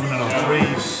 running on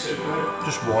 3s.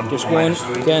 Just 1. Just 1.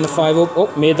 Again, a 5 up. Oh,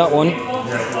 made that one.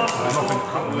 Yeah, nothing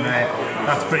happening there.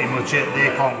 That's pretty much it.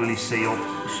 They can't really see up,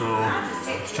 so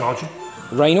it's charging.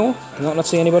 Rhino? Did not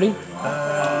see anybody?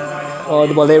 Oh,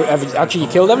 well, actually, you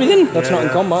killed everything. That's not in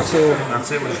combat, so.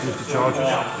 That's it. We'll just move to charges.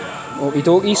 Okie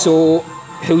dokie. So.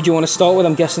 Who do you want to start with?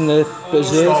 I'm guessing the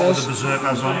Berserkers. We'll start with the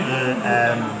Berserkers on the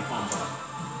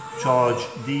charge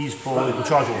these 4. We'll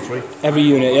charge all 3. Every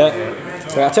unit, yeah.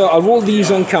 Right, I'll tell you, I'll roll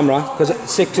these on camera because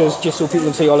 6ers, just so people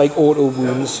can see, are like auto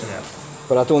wounds. Yeah.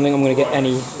 But I don't think I'm going to get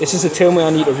any. This is a turn where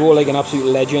I need to roll like an absolute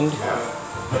legend.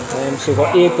 So we've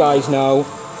got 8 guys now.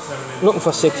 Looking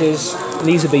for 6s.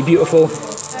 These would be beautiful.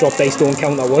 Drop dice don't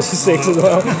count, that was a 6 as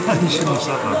well. You shouldn't have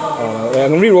said that. I'm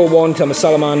going to reroll 1 because I'm a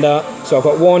Salamander. So I've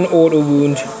got 1 auto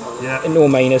wound, and no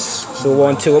minus. So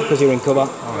 1, 2 up because you're in cover.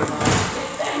 Alright.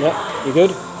 Yeah, you're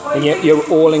good. And you're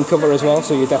all in cover as well,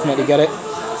 so you definitely get it.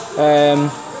 Yeah,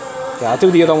 I'll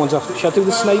do the other ones after. Should I do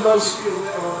the snipers?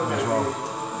 As well.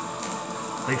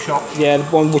 Big shot. Yeah, the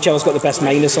one whichever's got the best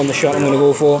minus on the shot I'm going to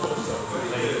go for.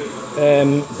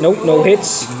 Nope, no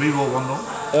hits. You can reroll 1 though.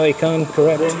 Oh, you can,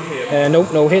 correct.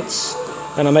 Nope, no hits.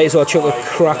 And I might as well chuck a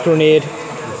crack grenade.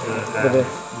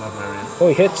 Oh,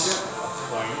 he hits.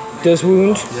 Does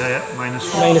wound. Yeah,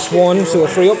 minus 1, so a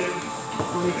 3 up.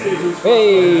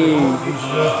 Hey!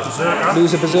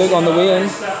 Lose a berserk on the way in.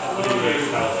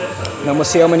 Now we'll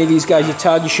see how many of these guys you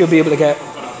tag. You should be able to get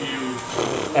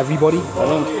everybody, I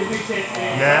think.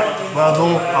 Yeah, well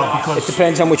no, because it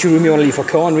depends how much room you want to leave for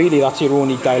Khan, really. That's your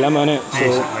only dilemma, isn't it?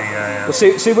 Basically, yeah. We'll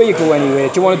see where you go anyway.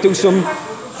 Do you want to do some...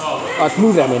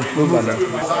 move them in.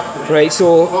 Right,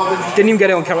 so didn't even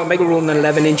get it on camera. Michael rolled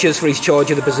 11 inches for his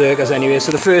charge of the Berserkers anyway.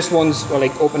 So the first ones are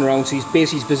like up and around. So his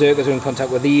Berserkers are in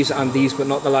contact with these and these, but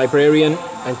not the Librarian.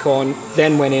 And Khan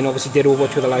then went in, obviously did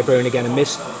Overwatch with the Librarian again and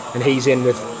missed. And he's in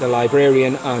with the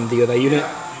Librarian and the other unit.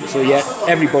 So yeah,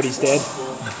 everybody's dead.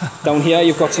 Down here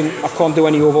you've got some, I can't do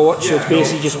any Overwatch, so it's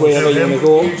basically just wherever you want to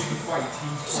go.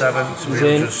 7, so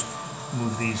we'll just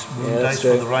move these dice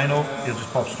for the Rhino. He'll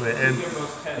just pop straight in.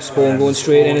 Spawn going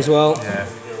straight in as well. Yeah. I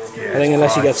think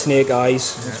unless you get snake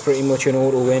eyes, it's pretty much an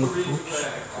auto win. Oops.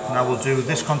 Now we'll do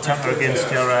this contender against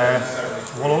your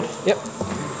Warlord. Yep.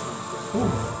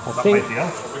 That might be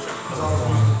out.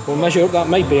 We'll measure up, that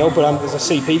might be out, but there's a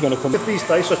CP going to come. If these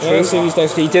dice are true, yeah, so these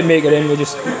dice, he did make it in.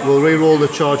 We'll re-roll the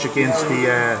charge against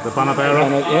the banner bearer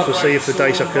to see if the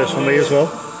dice are cursed for me as well.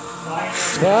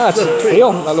 Yeah, it's a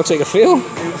fail. That looks like a fail.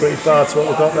 Pretty bad. So what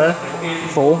we've got there?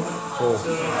 4.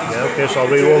 Yeah, okay, so I'll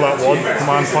re-roll that one.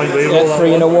 Command point, re-roll that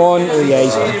 3 and a 1. Oh yeah,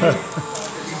 he's on.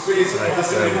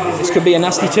 This could be a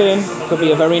nasty turn. Could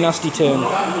be a very nasty turn.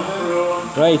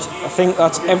 Right, I think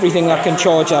that's everything that can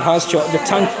charge that has charged. The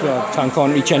tank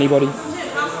can't reach anybody. So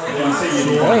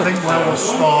I think where we'll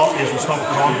start is we'll start with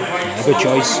Con. Yeah, good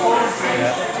choice.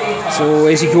 Yeah. So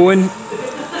is he going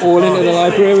all into the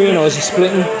librarian or is he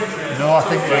splitting? No, I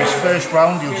think for his first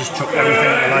round he'll just chuck everything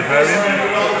at the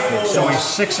librarian. So he's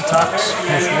 6 attacks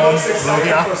plus 1 will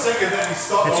the app.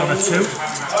 Hits on a 2.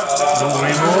 No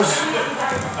rerolls.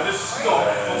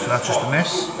 So that's just a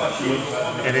miss.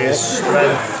 It is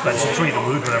strength, that's 3 to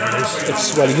wound, whatever it is.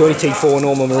 It's, well, you only take 4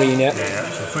 normal marine, yeah. Yeah,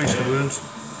 so 3 to wound.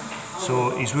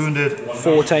 So he's wounded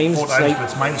 4 times. 4 times, but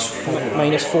it's -4.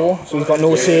 -4, so he's got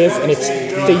no save, and it's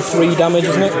D3 damage,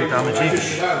 isn't it? 3 damage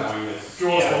each.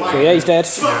 So yeah, he's dead.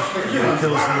 Yeah. He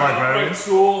kills the librarian. Now,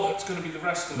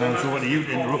 so what do you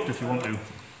interrupt if you want to?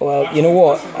 Well, you know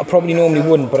what? I probably normally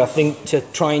wouldn't, but I think to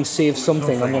try and save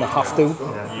something, I'm going to have to.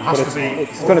 Yeah,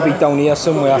 it's going to be down here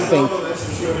somewhere, I think,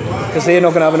 because they're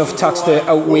not going to have enough attacks to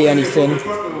outweigh anything.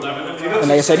 And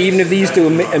like I said, even if these do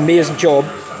an amazing job,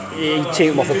 you take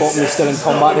them off the bottom, they're still in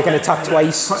combat, they can attack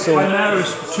twice. So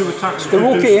they're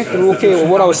okay, Well,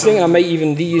 what I was thinking, I might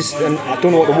even these, and I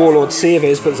don't know what the Warlord's save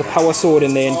is, but there's a power sword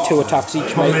in there and 2 attacks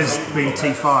each. One is being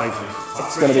T5.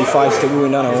 It's going to be 5 to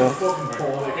wound, I know.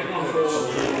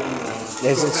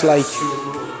 It's like...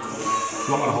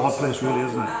 Not a hard place, really,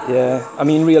 isn't it? Yeah, I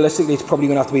mean, realistically, it's probably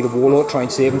going to have to be the Warlord trying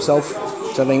to save himself.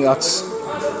 So I think that's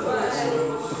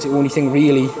the only thing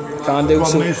really I can do. The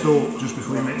problem is, though, just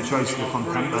before you make a choice, the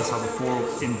contenders have a 4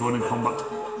 in run in combat.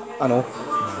 I know.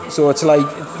 So it's like,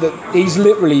 he's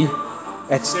literally,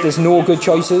 there's no good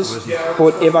choices,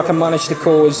 but if I can manage to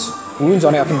cause wounds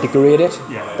on it, I can degrade it.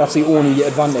 Yeah. That's the only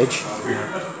advantage.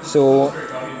 Yeah. So,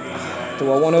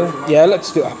 do I want to? Yeah,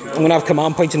 let's do it. I'm going to have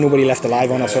command points and nobody left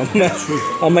alive on us, so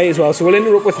I may as well. So we'll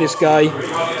interrupt with this guy.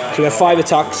 So we have 5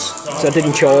 attacks, so I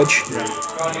didn't charge.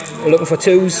 We're looking for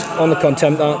 2s on the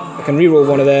Contemptor. I can reroll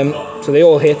one of them, so they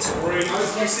all hit. So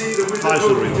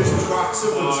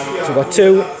we've got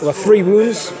 2, we've got 3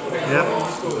 wounds. Yep,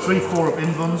 3, 4 up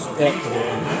invuns. Yep.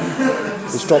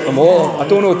 Just drop them all. I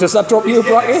don't know, does that drop you a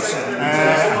bracket? 7,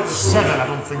 I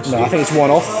don't think so. No, I think it's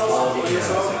 1 off.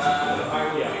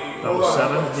 That was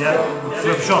 7, yeah.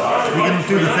 Flip shot. We can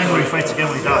do the thing where he fights again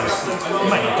when he dies. You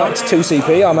might not die. That's 2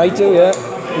 CP, I might do, yeah.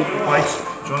 Right,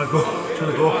 do you want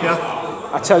to go up here?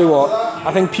 I tell you what,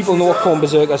 I think people know what Corn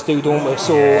Berserkers do, don't we?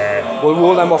 So we'll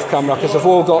roll them off camera because they've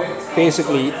all got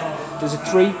basically, there's a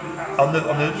 3. On the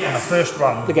first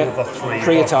round, they get we've got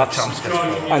 3 attacks,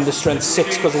 and the strength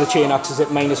 6 because of the chain axes at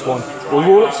 -1. We'll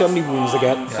roll up so many wounds they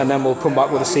get, and then we'll come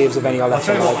back with the saves of any are left.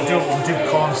 I'll tell you what, we'll do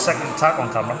Corn's second attack on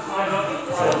camera.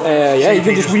 Yeah, he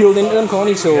can just wheel into them, can't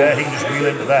he? So yeah, he can just wheel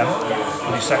into them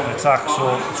with his second attack.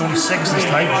 So it's only 6 this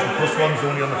time, because the +1's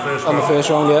only on the first round. On the first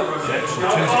round, yeah. So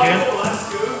 2s again.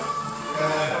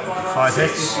 5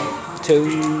 hits.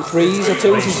 2 3s or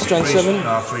 2s is strength 7.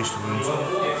 No, 3s to wounds.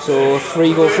 So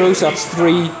 3 go through, so that's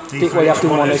 3. Well, you have to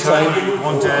do 1 at a time.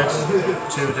 1 dead,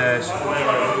 2 dead.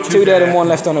 2 dead and 1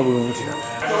 left on a wound.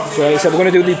 So like I said, we're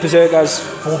going to do the Berserkers.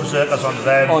 4 Berserkers on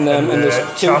them. On them, and there's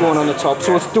 2 going on the top.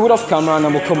 So let's do it off camera and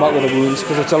then we'll come back with the wounds,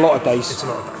 because it's a lot of dice. It's a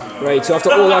lot of dice. Right, so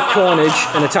after all that carnage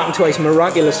and attacking twice,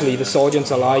 miraculously the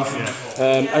sergeant's alive.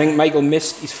 I think Michael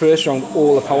missed his first round,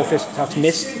 all the power fist attacks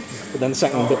missed, but then the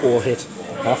second one they all hit.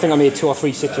 I think I made 2 or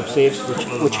 3 6-up saves,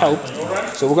 which helped.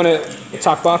 So we're going to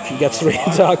attack back. He gets 3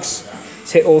 attacks.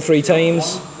 He's hit all 3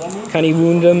 times. Can he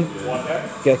wound him?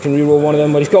 Yeah, can reroll one of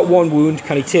them, but he's got 1 wound.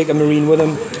 Can he take a marine with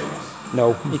him?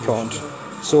 No, he can't.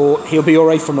 So he'll be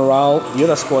alright for morale. The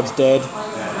other squad's dead.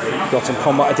 Got some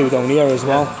combat to do down here as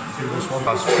well. This one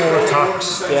has 4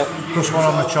 attacks, yeah. +1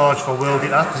 on the charge for World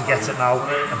Eater, because he gets it now,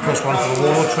 and +1 for the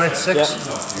Warlord trait 6. Yeah.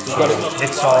 Got it.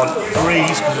 It's on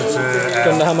 3s because it's a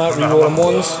Thunderhammer, rerolling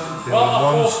 1s. Rerolling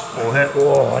 1s, all hit.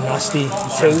 Oh, nasty.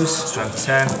 2s. Strength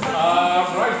 10.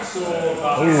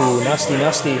 Ooh, nasty.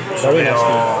 Very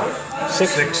nasty.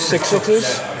 6 6s.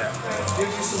 Yeah.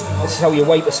 This is how you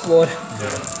wipe a squad.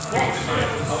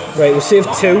 Right, we'll save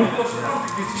 2.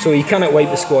 So you cannot wipe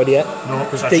the squad yet. No,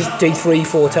 D3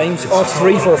 4 times. Oh,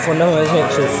 3 for a Thunderhammer, isn't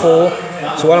it? So 4.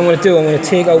 So what I'm going to do, I'm going to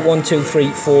take out 1, 2, 3,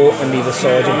 4 and leave the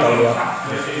sergeant down here.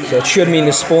 So it should mean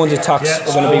the Spawn's attacks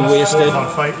are going to be wasted.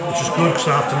 Fight, which is good because I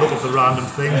have to look at the random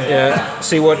thing. Yeah,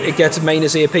 see what it gets,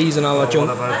 minus APs and all that junk.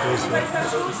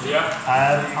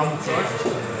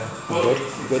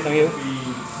 Good, thank you.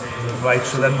 Right,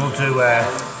 so then we'll do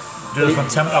Do the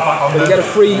contempt back on you get a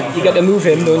free, you get to move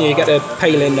him, don't you? You get to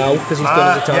pile in now because he's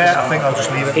done his attacks. Yeah, I think I'll just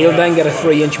leave it. He'll then get a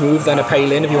 3-inch move, then a pile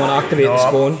in if you want to activate the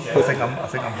spawn. I think I'm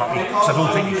happy because I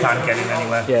don't think you can get him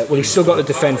anywhere. Yeah, well, he's still got the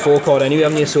defend 4 card anyway,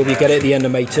 haven't you? So if you get it at the end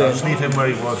of my turn. Just leave him where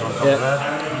he was on top of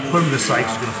there. Put him to the side,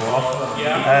 he's going to fall off.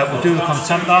 We'll do the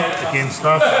contempt against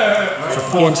that. So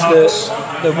 4 attacks.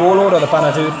 The warlord or the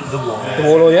banner dude? The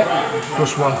warlord, yeah.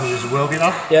 +1 because he's a world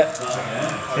eater. Yeah.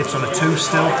 Hits on a 2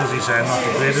 still because he's not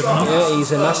degraded enough. Yeah,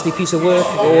 he's a nasty piece of work.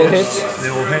 All hits. They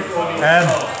all hit.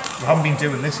 We haven't been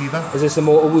doing this either. Is this a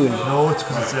mortal wound? No, it's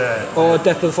because it's Oh,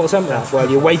 Death of the False Emperor. Well,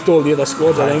 you wiped all the other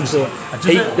squads, I think. So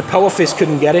the Power Fist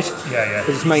couldn't get it. Yeah.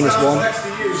 Because it's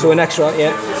 -1. So an extra,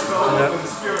 yeah.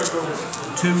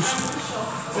 2s.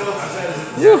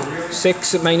 Yeah.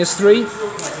 6 at -3.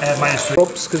 -3.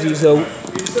 Ups because he's an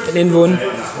invuln.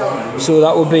 So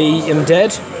that will be him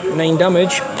dead. 9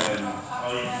 damage.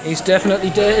 He's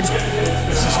definitely dead.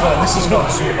 This is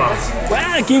not so bad.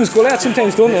 Well, games go like that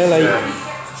sometimes, don't they? Like,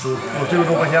 So we'll do it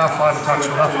over here, 5 attacks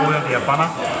with that, going into your banner.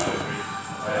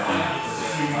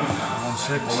 1,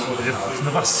 6. It's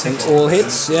another 6. all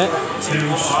hits, yeah.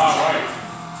 2s.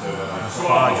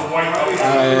 5.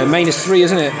 -3,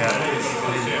 isn't it? Yeah.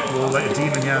 We'll let a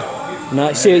demon here.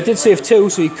 No, see, he did save 2,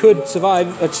 so he could survive.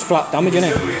 It's flat damage, isn't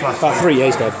it? Flat 3, yeah,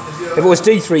 he's dead. If it was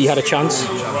D3, he had a chance.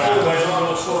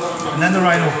 And then the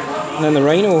Rhino. And then the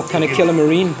Rhino, can it kill a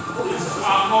Marine?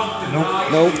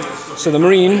 Nope. So the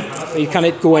Marine, he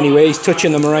can't go anywhere, he's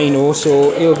touching the Rhino,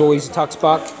 so he'll go his attacks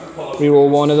back, reroll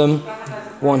 1 of them,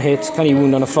 1 hit, can he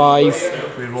wound on a 5?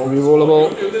 Rerollable.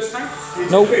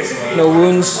 Nope, no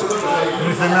wounds. The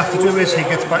only thing I have to do is he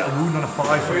gets back a wound on a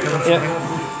 5 for killing something.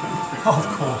 Of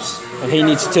course. And he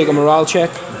needs to take a morale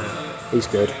check. He's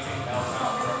good.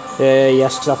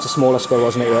 Yes, because that's a smaller score,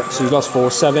 wasn't it? Yeah. So he's lost 4,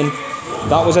 7.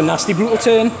 That was a nasty, brutal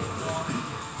turn.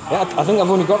 Yeah, I think I've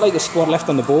only got like a squad left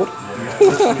on the board.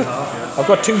 I've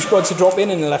got 2 squads to drop in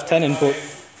and a lieutenant, but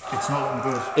it's not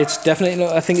looking good. It's definitely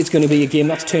not. I think it's going to be a game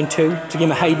that's turn 2. It's a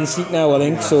game of hide and seek now, I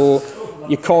think. So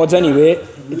your cards anyway,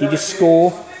 if you just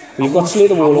score, you've got Slay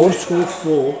the Warlord. Scored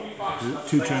 4,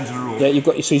 2 turns in a row. Yeah, you've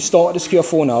got. So you started to secure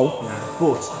 4 now. Yeah.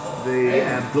 But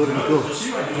the blood and guts,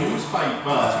 I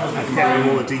can't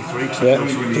roll a D3. Yeah,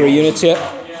 3 units. Yeah.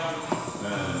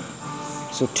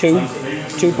 So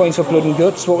 2 points for blood and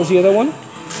guts. What was the other one?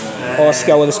 Or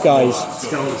Scour the Skies.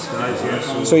 Scour the Skies,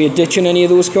 yes. So you're ditching any of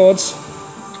those cards?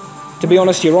 To be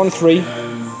honest, you're on 3.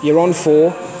 You're on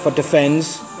 4 for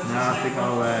defends. No, I think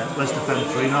I'll let's defend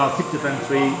 3. No, I'll keep defend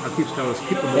 3. I'll keep Scour.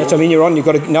 Keep them all. That's what I mean. You're on.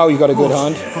 Now you've got a good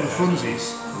hand. For the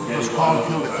funsies, let's can't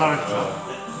kill the character.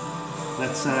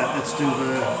 Let's do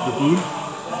the boon.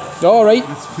 All right.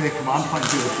 Let's play command point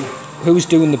and do the boon. Who's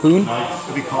doing the boon?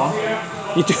 If we can't.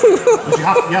 You do. But you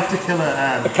have to kill a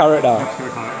character. You have to kill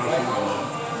a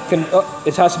character.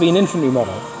 It has to be an infantry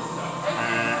model.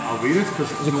 I'll read it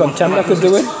because the contempt that could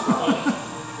do it.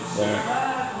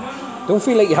 Yeah. Don't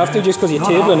feel like you have to just because your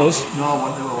tabling is. No, I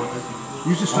want to.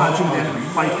 Use the strategy then in the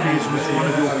fight phase which one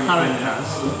of your characters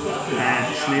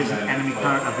slays an enemy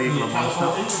character, vehicle, or monster.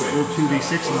 Roll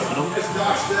 2d6 and look it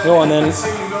up. Go on then.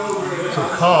 So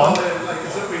Khan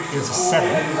is a 7.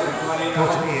 Go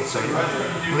to 8, sorry.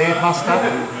 Blade Master,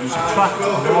 subtract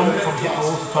 1 from hit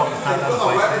rolls to top of the character in the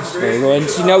fight phase. There you go. And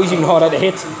see, now he's even harder to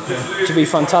hit. Which would be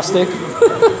fantastic.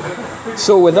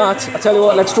 So with that, I tell you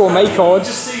what, let's draw my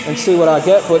cards and see what I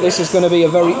get. But this is going to be a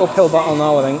very uphill battle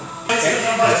now, I think.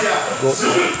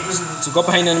 So got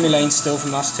behind enemy lines still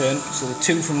from last turn. So the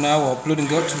 2 from now are blood and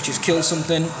guts, which is kill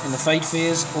something in the fight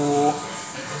phase, or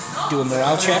do a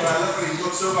morale check.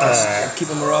 Keep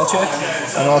a morale check.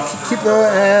 And I'll keep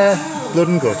the blood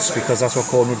and guts because that's what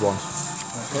Corn would want.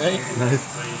 Okay.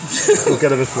 We'll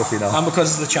get a bit fluffy now. And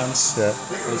because of the chance. Yeah.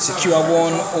 Secure 1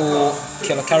 or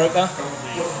kill a character.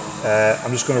 I'm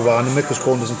just going to random it because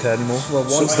Corn doesn't care anymore. Well,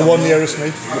 so the one nearest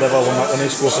me, whatever one that one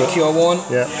is. Secure 1.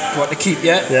 Yeah. You want to keep,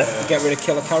 yeah? Yeah. Get rid of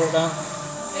kill a character.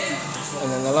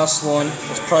 And then the last one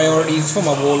is priorities for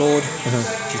my Warlord,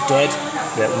 which is dead.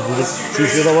 Yeah, we'll just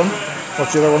choose the other one.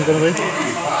 What's the other one going to be?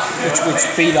 Which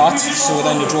be that, so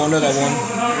then you draw another one,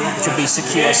 which would be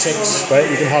secure 6. Right,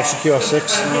 you can have secure 6.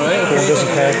 Alright, Corn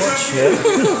doesn't care. Yeah.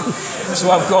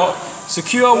 So I've got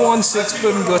secure 1, 6,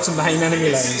 blood and guts and behind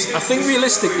enemy lines. I think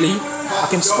realistically, I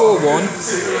can score 1.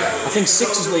 I think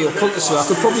 6 is where you'll put this. So I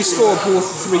could probably score both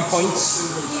 3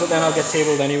 points, but then I'll get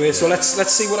tabled anyway. So let's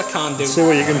see what I can do. See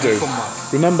what you can do.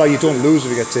 Remember, you don't lose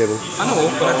if you get tabled. I know,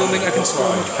 but I don't think I can score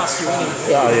much past you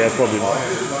anyway. Yeah, probably not.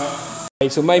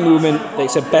 Right, so my movement, like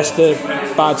I said, best of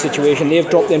bad situation. They've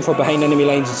dropped in for behind enemy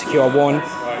lines and secure 1.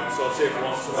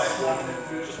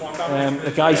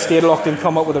 The guys stayed locked in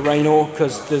combat with a Rhino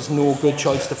because there's no good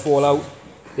choice to fall out.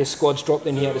 This squad's dropped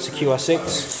in here to secure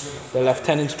 6. The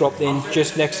lieutenant's dropped in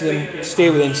just next to them, stay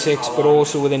within 6, but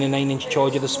also within a 9-inch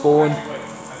charge of the spawn.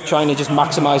 Trying to just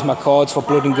maximise my cards for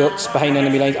blood and guts behind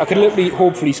enemy lines. I could literally,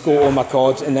 hopefully, score all my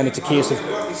cards, and then it's a case of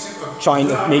trying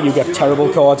to make you get terrible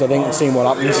cards, I think, and seeing what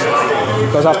happens.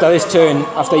 Because after this turn,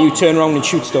 after you turn around and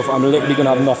shoot stuff, I'm literally going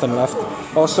to have nothing left.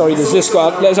 Oh, sorry, there's this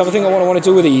guy. Let's have a think of what I want to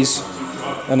do with these.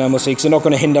 And then we'll see, because they're not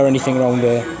going to hinder anything around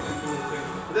there.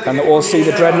 Can they all see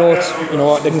the dreadnought? You know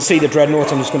what, they can see the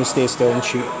dreadnought. I'm just going to stay still and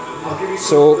shoot.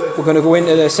 So we're going to go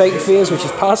into the sighting phase, which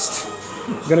is past.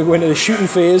 We're going to go into the shooting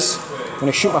phase. I'm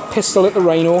going to shoot my pistol at the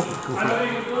Rhino.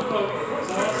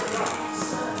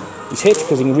 He's hit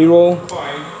because he can reroll.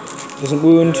 Doesn't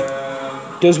wound.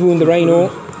 Does wound the Rhino.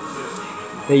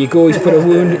 There you go, he's put a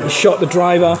wound. He shot the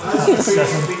driver.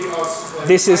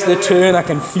 This is the turn, I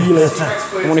can feel it.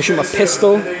 I want to shoot my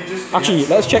pistol. Actually,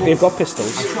 let's check they've got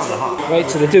pistols. Right,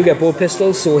 so they do get both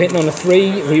pistols. So hitting on a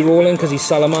 3, re-rolling because he's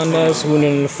Salamanders,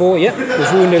 wounding on a 4. Yep,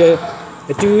 he's wounded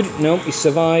a dude. No, he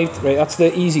survived. Right, that's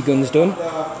the easy guns done.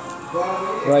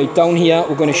 Right, down here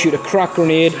we're going to shoot a crack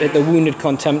grenade at the wounded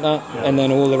Contemptor, and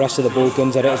then all the rest of the bolt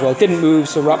guns at it as well. Didn't move,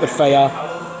 so rapid fire.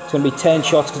 It's going to be 10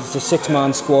 shots because it's a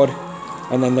 6-man squad.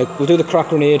 And then we'll do the crack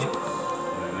grenade.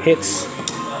 Hits.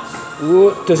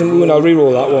 Ooh, doesn't wound, I'll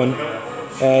re-roll that one.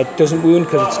 Doesn't wound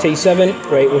because it's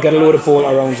T7. Right, we'll get a load of bolt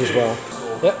rounds as well.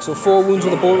 Yep, so 4 wounds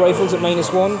with the bolt rifles at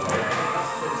 -1.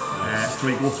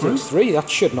 3 go through. 3, that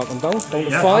should knock them down. Down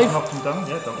to 5. Knocked them down,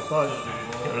 yeah, down to 5.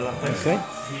 Get rid of that thing. Okay.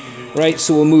 Right,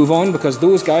 so we'll move on because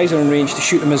those guys are in range to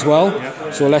shoot them as well.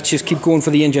 So let's just keep going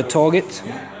for the injured target.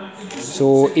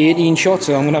 So 18 shots,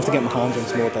 so I'm going to have to get my hands on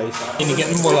some more dice. Need to get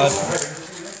them well, lad.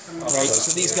 Right,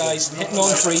 so these guys, hitting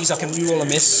on 3s, I can reroll a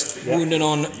miss. Wounding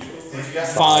on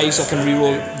 5s, I can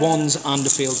reroll 1s and a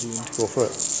failed wound. Go for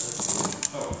it.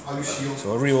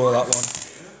 So I'll reroll that one.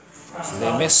 So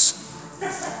they miss.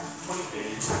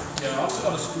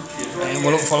 And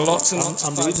we're looking for lots and lots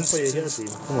of 5s and 6s.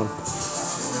 Come on.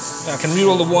 I can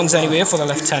reroll the 1s anyway for the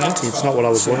lieutenant. It's not what I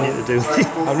was wanting you to do.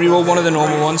 I'll reroll one of the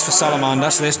normal ones for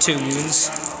Salamander, so there's 2 wounds.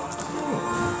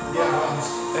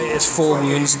 It's 4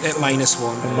 wounds at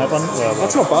 -1.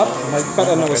 That's not bad.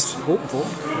 Better than I was hoping for.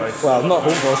 Right. Well, not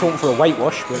hoping for, I was hoping for a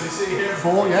whitewash. But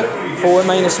 4, yeah? 4 at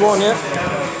 -1, yeah?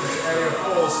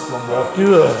 One more.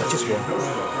 Just 1.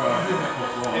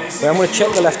 But I'm going to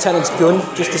check the lieutenant's gun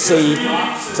just to see,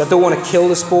 because I don't want to kill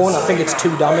the spawn. I think it's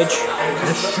 2 damage.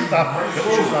 Just shoot that.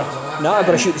 Shoot that. No, I've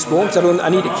got to shoot the spawn because I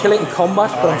need to kill it in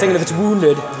combat, but I'm thinking if it's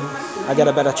wounded, I get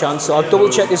a better chance. So I'll double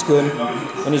check his gun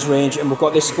and his range, and we've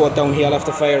got this squad down here left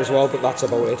to fire as well, but that's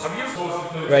about it.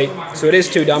 Right, so it is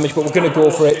 2 damage, but we're going to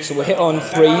go for it. So we'll hit on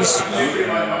 3s.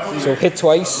 So hit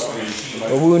twice.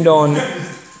 We'll wound on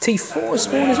T4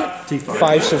 spawn, is it? T5.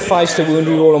 5, so 5's to wound,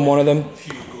 reroll on one of them.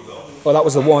 Well, that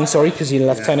was the 1, sorry, because he's a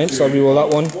lieutenant, so I'll reroll that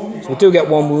one. So we do get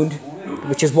 1 wound,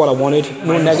 which is what I wanted.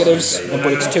 No negatives,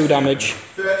 but it's 2 damage.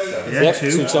 Yep, so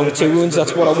it's down to 2 wounds,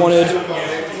 that's what I wanted.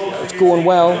 It's going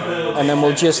well, and then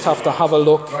we'll just have to have a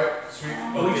look.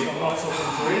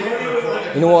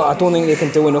 You know what, I don't think they can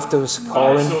do enough to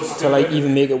Sakaran to like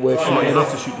even make it work for me. You'll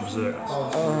have to shoot the berserkers.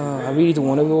 I really don't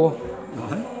want to though,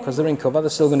 because they're in cover,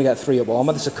 they're still going to get 3 up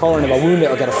armor. The Sakaran, if I wound it,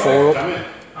 I'll get a 4 up.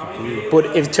 But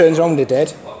if it turns around, they're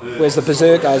dead. Whereas the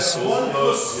berserkers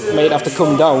might have to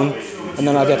come down, and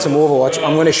then I'll get some overwatch.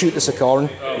 I'm going to shoot the Sakaran.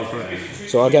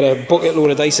 So I'll get a bucket load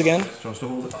of dice again.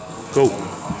 Go.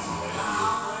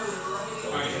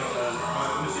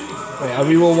 Right, I'll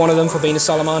reroll one of them for being a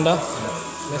Salamander.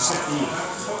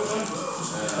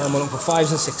 And we're looking for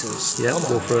 5s and 6s. Yeah,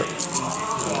 go for it.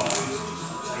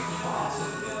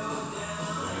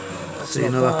 See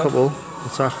another couple.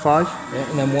 What's that, 5? Yeah,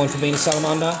 and then 1 for being a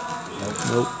Salamander.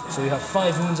 Nope. So we have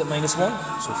 5 wounds at -1,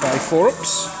 so 5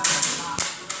 4-ups.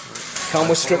 Can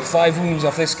we strip 5 wounds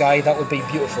off this guy? That would be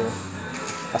beautiful.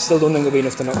 I still don't think it'll be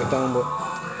enough to knock it down, but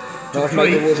not if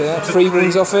Michael was there. 3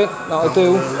 wounds off it, that'll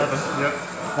do. 11, yep.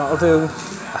 That'll do.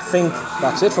 I think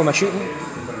that's it for my shooting.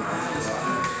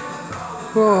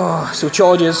 Oh, so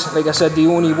charges, like I said, the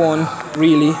only one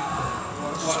really.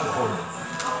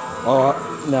 Oh,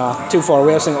 nah, too far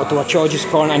away. I was thinking, do I charge this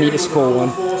car and I need to score 1?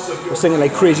 I was thinking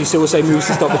like crazy suicide moves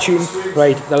to stop the shooting.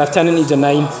 Right, the lieutenant needs a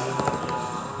 9.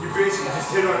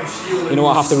 You know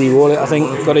what, I have to re-roll it, I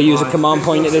think. Got to use a command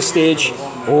point at this stage.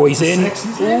 Oh, he's in.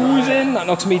 Oh, he's in. That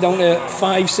knocks me down to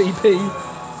 5 CP.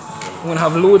 I'm going to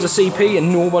have loads of CP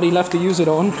and nobody left to use it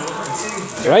on.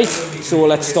 Right, so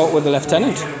let's start with the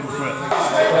lieutenant.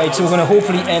 Right, so we're going to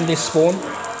hopefully end this spawn.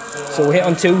 So we'll hit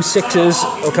on 2 6s,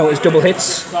 I'll count as double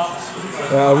hits.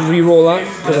 I'll re-roll that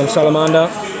because I'm Salamander.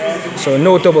 So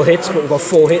no double hits, but we've got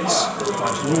 4 hits.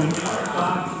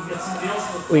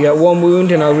 We got 1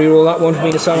 wound, and I'll reroll that one for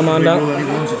me to Salamander.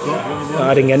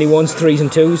 I didn't get any 1s, 3s and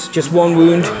 2s. Just 1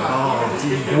 wound.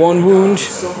 1 wound.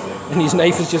 And his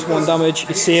knife is just 1 damage.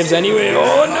 It saves anyway.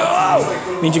 Oh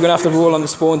no! Means you're going to have to roll on the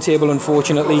spawn table,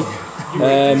 unfortunately.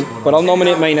 But I'll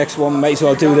nominate my next one. Might as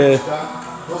well do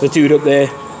the dude up there.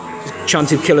 Chance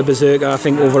to kill a berserker, I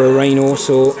think, over a rhino.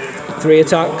 So 3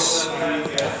 attacks,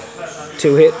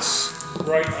 2 hits,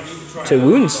 2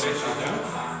 wounds.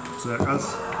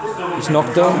 He's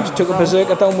knocked down. Just took a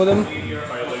berserker down with him.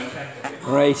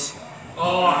 Right.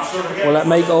 We'll let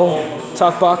Michael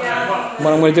attack back.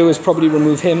 What I'm going to do is probably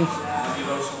remove him.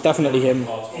 Definitely him.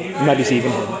 Maybe it's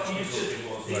even him.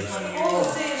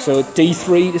 So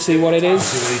D3 to see what it is.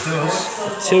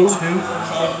 2.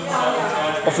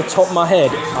 Off the top of my head,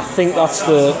 I think that's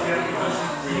the...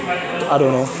 I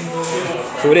don't know.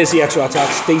 So it is the extra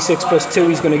attacks. D6 plus 2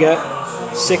 he's going to get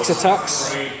 6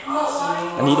 attacks.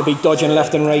 I need to be dodging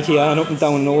left and right here and up and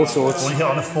down and all sorts. 1 hit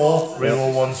on a 4,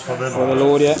 reroll 1s for the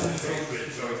Lord, yeah.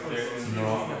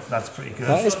 No, that's pretty good.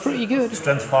 That is pretty good.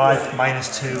 Strength 5,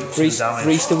 minus 2, 2 damage.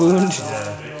 Grease the wound.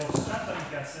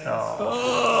 Yeah.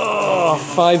 Oh,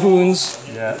 5 wounds.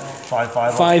 Yeah,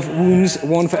 5 wounds,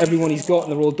 1 for everyone he's got,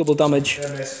 and they're all double damage.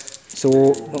 So,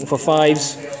 looking for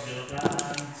 5s.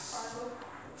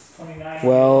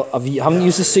 Well, I haven't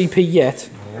used the CP yet,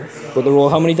 but they're all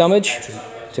how many damage?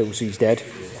 2, so he's dead.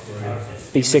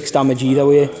 Be 6 damage either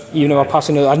way. Even if I pass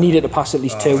another, I needed to pass at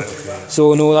least 2.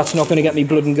 So no, that's not going to get me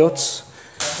blood and guts.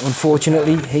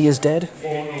 Unfortunately, he is dead.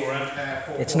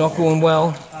 It's not going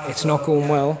well. It's not going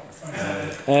well.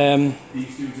 Yeah.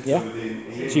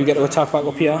 So you get to attack back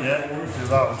up here. Yeah, do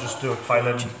that and just do a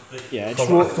pilot. Yeah, just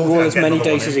roll as many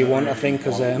dice as you want, I think,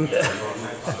 because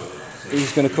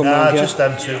he's going to come round here. Just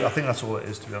them 2. I think that's all it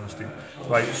is, to be honest.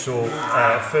 Right, so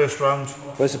first round.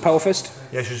 Where's the power fist?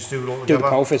 Yeah, should just do it all together. Do the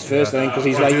power fist first, I think, because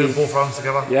he's like... Do both rounds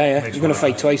together? Yeah. You're going to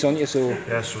fight twice, aren't you? So...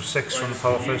 Yeah, so 6 from the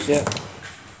power fist. Yeah.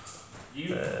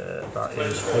 That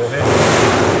is 4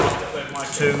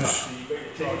 hits. 2s.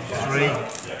 3.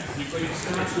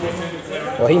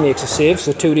 Well, he makes a save,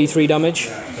 so 2d3 damage.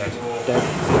 Dead.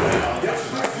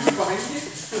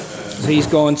 So he's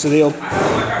gone, so they'll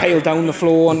pile down the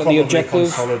floor onto the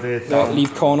objective. They'll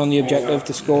leave Corn on the objective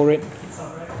to score it.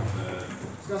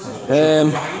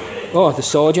 Oh, the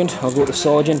Sergeant. I'll go to the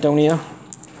Sergeant down here.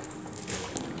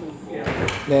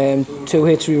 2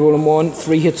 hits, rerolling 1.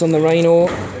 3 hits on the Rhino.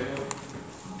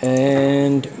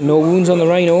 And no wounds on the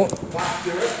Rhino.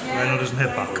 Rhino doesn't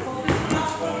hit back.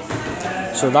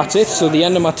 So that's it. So the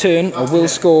end of my turn, I will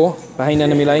score behind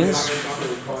enemy lines.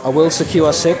 I will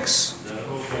secure 6.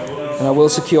 And I will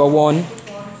secure 1.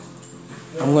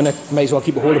 I'm going to, may as well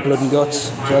keep a hold of blood and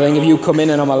guts. So I think if you come in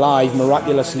and I'm alive,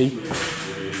 miraculously,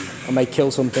 I may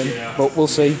kill something. But we'll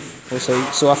see. We'll see.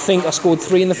 So I think I scored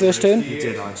 3 in the first turn. You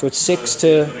did, so it's 6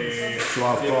 to... So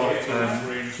I've got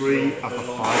 3, I've got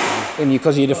 5. And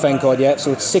because of your defend card, yeah.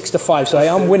 So it's 6 to 5. So I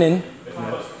am winning.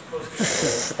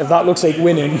 If that looks like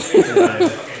winning.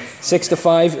 6 to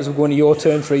 5 as we're going to your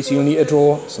turn 3. So you'll need to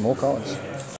draw some more cards.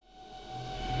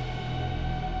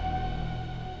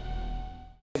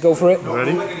 Go for it.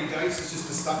 Ready?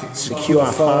 Secure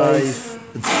 5.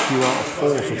 And secure 4,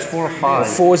 so it's 4 or 5.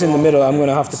 4's in the middle. I'm going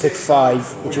to have to pick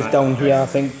 5, which is down here, I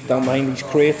think, down behind these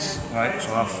crates. Right,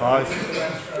 so I have 5.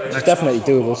 It's definitely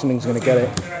doable. Something's going to get it.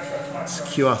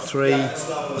 Secure 3.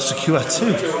 Secure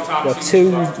 2. Well,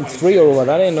 2 and 3 are over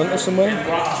that, ain't under somewhere.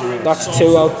 That's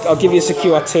 2. I'll give you a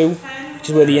secure 2, which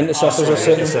is where the intercessors are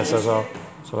sitting. Intercessors are.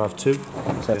 So I have 2. So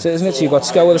that's it, isn't it? So you've got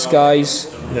Scour the Skies,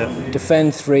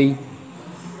 Defend 3,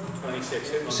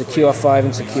 Secure 5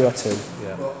 and Secure 2.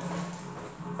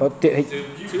 Oh, did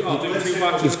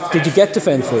you get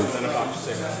Defend 3?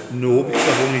 No, because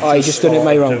I've only you just done it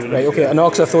my round. Right, okay. I know,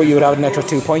 because I thought you would have an extra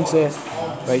 2 points there.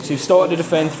 Right, so you started to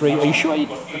Defend 3. Are you sure you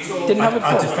didn't have it?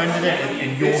 I defended it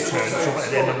in your turn, so at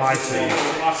the end of my turn,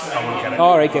 I won't get it.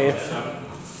 Alright, okay.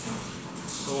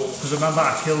 Because remember,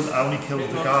 I only killed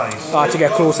the guys. To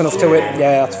get close enough to it?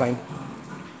 Yeah, that's fine.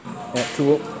 Yeah,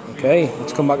 cool. Okay,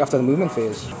 let's come back after the movement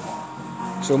phase.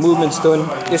 So movement's done.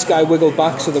 This guy wiggled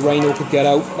back so the Rhino could get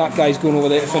out. That guy's going over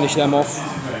there to finish them off.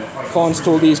 Khan's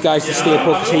told these guys to stay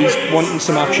put because he's wanting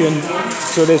some action.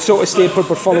 So they've sort of stayed put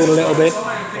but followed a little bit.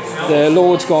 The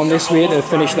Lord's gone this way to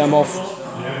finish them off.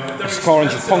 Khan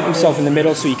just punked himself in the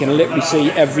middle so you can literally see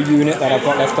every unit that I've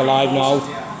got left alive now.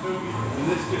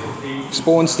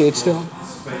 Spawn stayed still.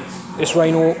 This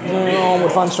Rhino,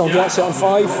 advanced round here, set on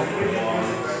 5.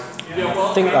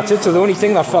 I think that's it. So the only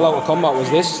thing that fell out of combat was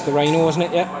this, the Rhino, wasn't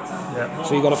it? Yeah.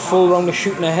 So you got a full round of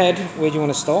shooting ahead. Where do you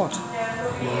want to start?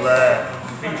 Well,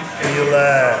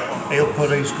 He'll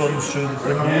put his guns through the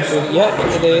ringholes. Yeah,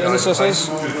 into the intercessors.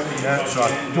 Yeah, so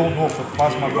I don't know if the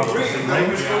plasma blaster is in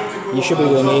range. You should be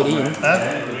within 80.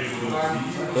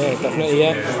 Yeah, definitely,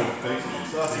 yeah.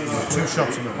 2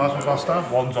 shots in the plasma blaster,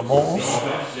 one's on mortals.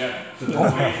 2's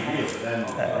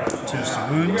to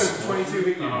wounds.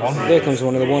 1. There comes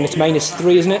one of the one. It's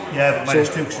 -3, isn't it? Yeah, but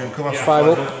 -2 because you're in cover. 5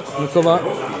 up. In cover.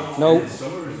 No.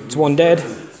 It's 1 dead.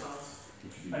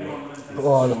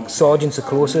 Oh, the sergeant's the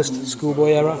closest.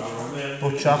 Schoolboy error.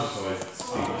 Butcher.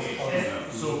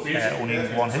 Only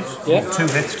 1 hit. Yeah. 2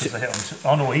 hits because they hit on 2.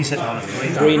 Oh no, he's hitting on a 3.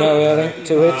 3 now, yeah, I think.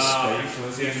 2 hits.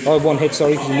 Oh, 1 hit,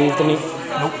 sorry, because he moved, didn't he?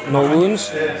 Nope. No wounds.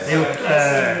 He'll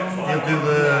do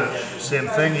the same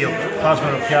thing. He'll plasma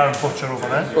up here and butcher over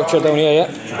there. Butcher down here, yeah.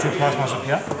 So 2 plasmas up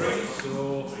here.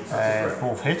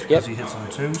 Both hit because he hits on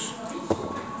the 2s.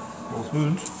 Both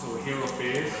wound.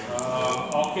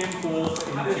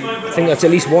 I think that's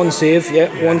at least 1 save, yeah.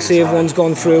 1 save, 1's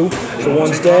gone through, so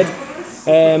 1's dead.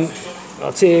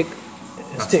 Let's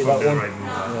take that one. Right,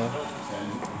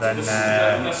 then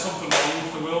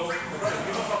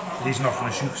he's not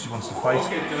going to shoot because he wants to fight.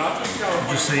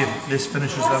 We'll just see if this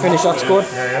finishes them. Finish that squad.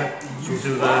 Yeah. So we'll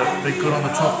do the big gun on the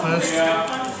top first.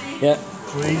 Yeah.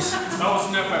 3s.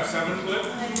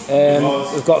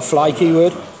 We've got a fly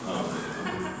keyword.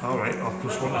 Alright, I'll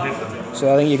 +1 to hit them.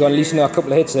 So I think you've got at least another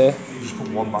couple of hits there. Just put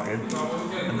 1 back in.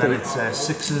 And then it's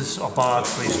 6s or barred,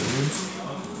 3s to wounds.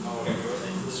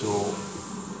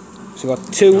 So we've got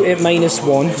 2 at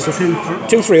 -1, so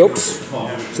 2 3 ups,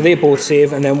 so they both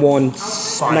save, and then 1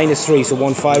 -3, so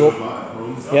 1 5 up.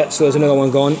 Yeah, so there's another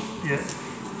one gone. Yeah.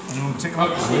 Anyone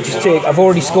particular? Just take. I've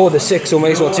already scored the 6, so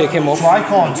may as well take him off. So I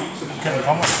can't get the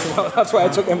combat. That's why I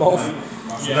took him off.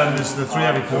 So then there's the 3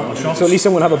 heavy portal shots. So at least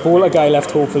I'm gonna have a bolter guy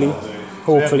left, hopefully.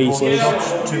 Hopefully he saves.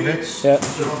 2 hits. Yeah.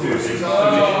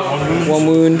 1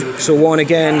 wound. So 1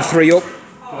 again, 3 up.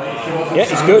 Yeah,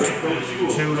 he's good.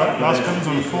 2 last guns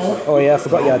on the 4. Oh yeah, I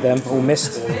forgot you had them. Oh,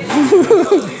 missed.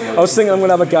 I was thinking I'm going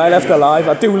to have a guy left alive.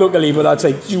 I do luckily, but I'd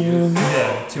say...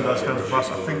 Yeah, 2 last guns plus.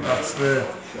 I think that's the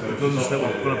guns that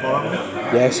we're going to bother with.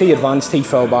 Yeah, he advanced, he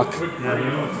fell back.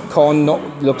 Yeah. Con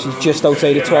looks he's just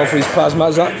outside of 12 for his plasma,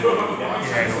 is that?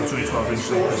 Yeah, no, it's only 12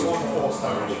 inches.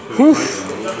 Whew.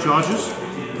 Charges.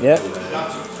 Yeah.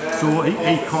 So he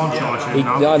can't charge him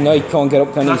now. No, he can't get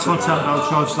up, can he? That's content, I'll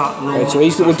charge that low. Right, so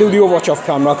we'll do the Overwatch off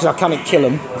camera because I can't kill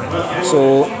him.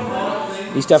 So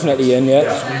he's definitely in, yeah.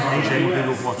 He's in, we'll do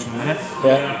Overwatch in a minute.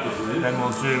 Yeah. Then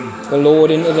we'll do the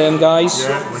load into them guys. Yeah,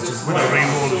 which is with a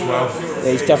reroll as well.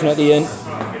 Yeah, he's definitely in.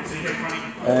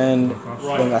 And I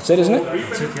think that's it, isn't it?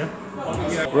 That's it, yeah.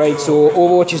 Right, so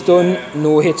Overwatch is done.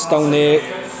 No hits down there.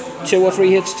 2 or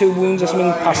 3 hits, 2 wounds or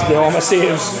something past the armour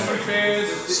saves.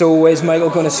 So where's Michael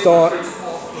going to start?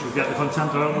 Should we get the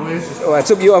content out of the way? Oh,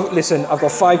 it's up to you. Listen, I've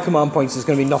got 5 command points. There's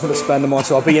going to be nothing to spend them on,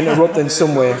 so I'll be interrupting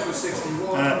somewhere.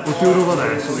 We'll do it over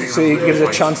there. So it gives us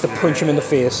a chance to punch him in the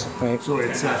face. Right. So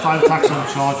it's 5 attacks on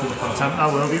the charge with the content. I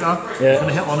will do that. Yeah. I'm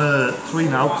going to hit on a 3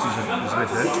 now because he's a bit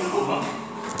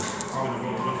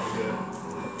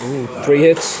hit. Ooh, 3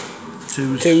 hits.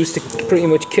 2s to pretty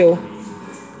much kill.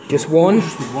 Just 1.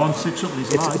 Just with 1, 6 up,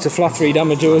 he's alive. It's a flat 3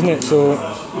 damage, isn't it? So,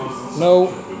 no.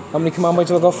 How many command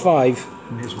points have I got? 5.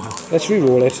 May as well. Let's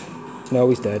re-roll it. No,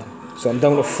 he's dead. So I'm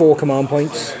down to 4 command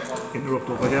points. Interrupt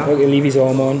over here. Okay, leave his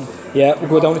arm on. Yeah, we'll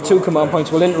go down to 2 command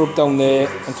points. We'll interrupt down there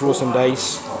and throw some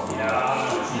dice.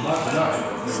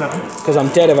 7. Because I'm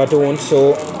dead if I don't,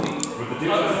 so...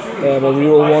 we'll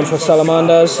re-roll 1 for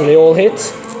Salamanders, so they all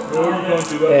hit.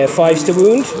 5s to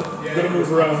wound.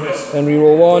 Then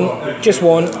re-roll 1. Just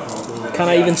 1. Can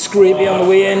I even scrape it on the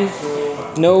way in?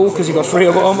 No, because you got 3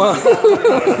 of armour.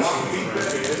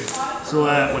 So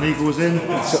when he goes in,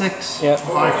 it's 6, yeah.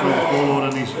 5 through the forward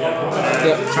and he's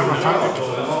attack.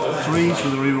 3s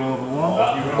with a reroll of a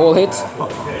 1. All hit.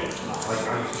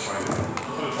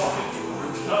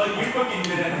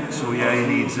 So yeah, he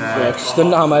needs...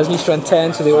 Stunned hammer, isn't he? Strength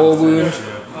 10, so they all wound.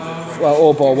 Well,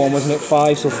 all bar 1, wasn't it?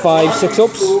 5, so 5 6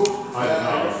 ups.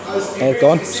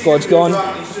 Gone. Squad's gone.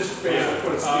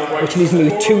 Which leaves me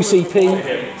with 2 CP.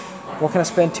 What can I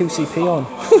spend 2 CP on?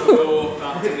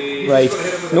 Right.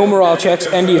 No morale checks.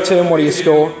 End of your turn. What do you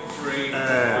score?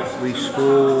 We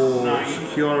score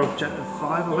secure objective 5, I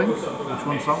think. Which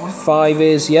one's that one? 5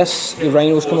 is, yes. Your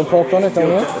Rhino's coming propped on it,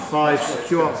 don't you? 5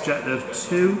 secure objective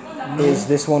 2. Is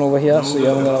this one over here, so you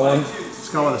haven't got that one.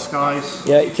 Scour the skies.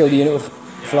 Yeah, you killed the unit with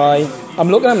fly. I'm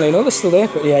looking at them, I know they're still there,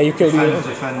 but yeah, you killed the unit.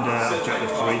 Defend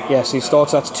objective 3. Yeah, so he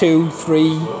starts at 2,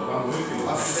 3, 4.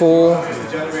 So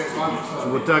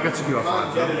would that get secure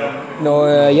 5? No,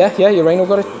 yeah, your Rhino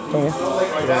got it, don't you?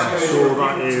 So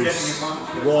that is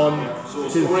 1,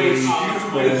 2, 3,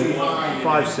 4,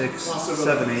 5, 6,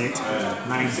 7, 8,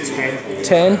 9, 10.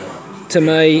 10 to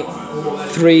me,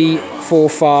 3, 4,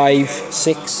 5,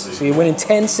 6. So you're winning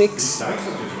 10, 6.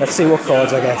 Let's see what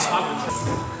cards I get.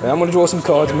 Right, I'm going to draw some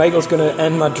cards. Michael's going to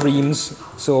end my dreams.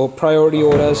 So priority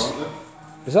orders.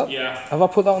 Is that? Yeah. Have I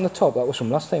put that on the top? That was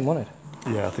from last time, wasn't it?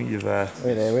 Yeah, I think you've... Wait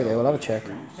there, we'll have a check.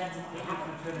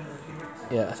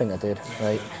 Yeah, I think I did.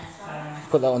 Right.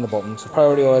 Put that on the bottom. So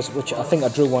priority orders, which I think I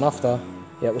drew one after.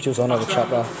 Yeah, which was on another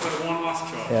chapter.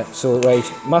 Yeah, so right.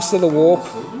 Master the Warp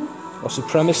or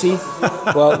Supremacy.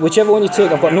 Well, whichever one you take,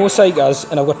 I've got no Psychers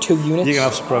and I've got 2 units. You can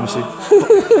have Supremacy.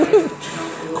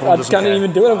 I just can't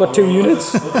even do it, I've got 2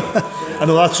 units. I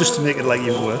know, that's just to make it like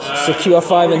even worse. Secure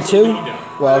 5 and 2.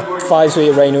 Well, 5's where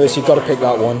your Rhino is, you've got to pick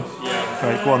that one.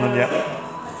 Right, go on then, yeah.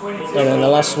 And then the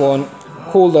last one,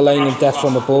 hold the line of death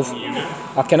from above.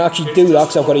 I can actually do that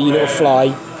because I've got a unit of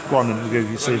fly. Go on then,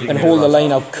 we'll see if you can and hold the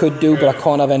line I could do, but I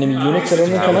can't have enemy units. I don't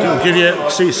think I'll give you,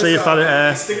 see if that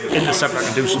interceptor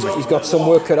can do something. He's got some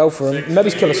work cut out for him.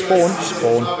 Maybe he's kill a spawn.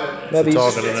 Maybe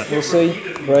target, isn't it? We'll see.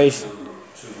 Right.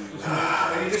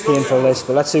 It's painful this,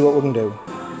 but let's see what we can do.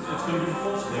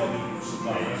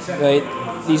 Right,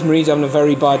 these Marines are having a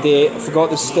very bad day. I forgot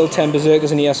there's still 10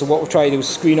 Berserkers in here, so what we'll try to do is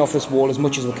screen off this wall as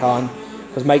much as we can,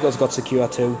 because Michael's got secure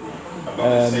too.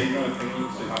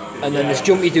 And then this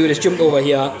jumpy dude has jumped over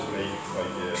here.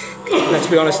 Let's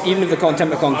be honest, even if the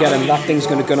Contemptor can't get him, that thing's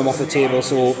going to gun him off the table,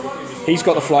 so he's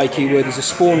got the fly keyword. There's a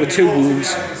spawn with 2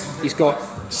 wounds. He's got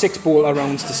 6 bolter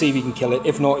rounds to see if he can kill it.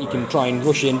 If not, he can try and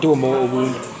rush in, do a mortar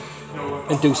wound,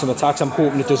 and do some attacks. I'm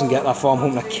hoping it doesn't get that far. I'm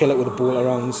hoping I kill it with the bolter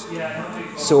rounds.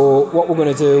 So what we're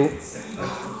going to do,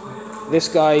 this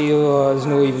guy, there's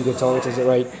no even good target, is it?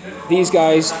 Right. These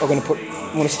guys are going to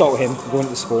I'm going to start with him, going to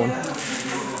the spawn.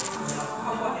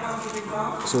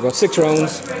 So we've got 6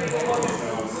 rounds.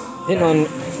 Hitting on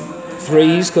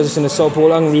 3s because it's an assault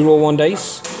bolter. I'm going to reroll 1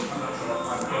 dice.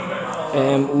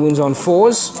 Wounds on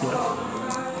 4s.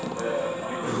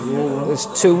 There's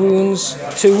 2 wounds.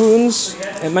 2 wounds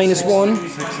at -1.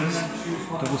 6s.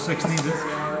 Double 6 needed.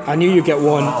 I knew you'd get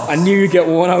 1. I knew you'd get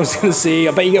 1. I was going to say,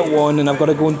 I bet you get 1 and I've got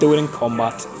to go and do it in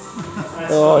combat.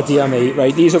 Oh dear me.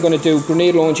 Right, these are going to do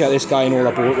grenade launcher at this guy and all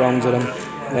the bolt rounds at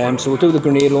him. So we'll do the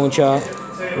grenade launcher.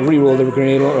 We'll re-roll the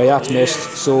grenade launcher. Right, that's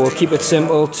missed. So we'll keep it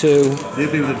simple to...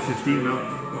 They'll be within 15 now.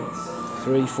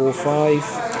 3, 4, 5.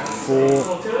 4,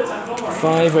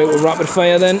 5. Right, we'll rapid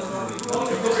fire then.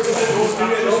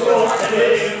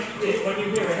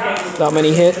 That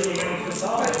many hit.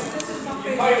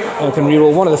 I can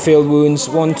reroll 1 of the failed wounds.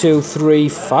 1, 2, 3,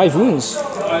 5 wounds.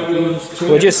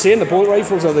 We're just saying the bolt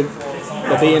rifles are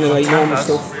they're being like normal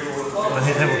stuff.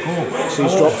 So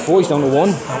he's dropped 4, he's down to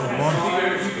 1.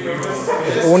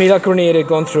 Only that grenade had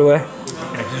gone through her.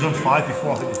 Yeah, he's on 5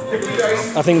 before.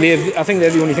 I think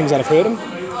they're the only things that have hurt him.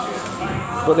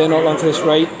 But they're not long for this.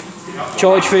 Right.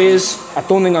 Charge phase. I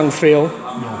don't think I can fail.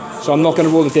 So I'm not going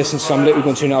to roll the distance, so I'm literally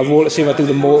going to... I'll roll to see if I do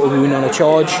the mortar wound on a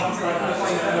charge.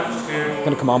 I'm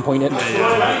going to command point it.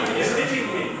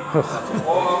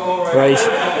 Right,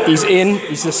 he's in,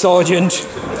 he's the sergeant.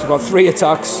 He's got 3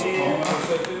 attacks.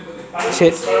 He's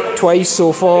hit twice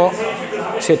so far.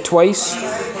 He's hit twice.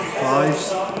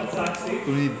 5s.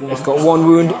 He's got 1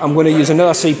 wound. I'm going to use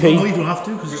another CP. No, you don't have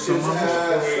to, because it's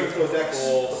Salamanders.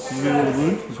 You roll the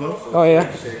wound as well. Oh yeah.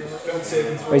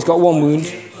 But he's got 1 wound.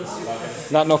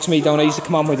 That knocks me down. I use the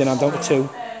command point, then I'm down to 2.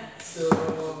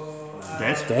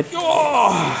 Dead.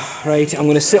 Oh, right, I'm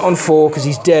going to sit on 4 because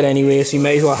he's dead anyway, so he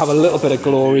may as well have a little bit of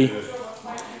glory.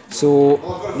 So,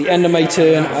 the end of my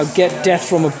turn, I'll get death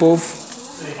from above.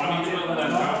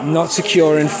 Not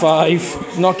securing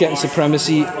 5. Not getting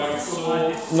supremacy.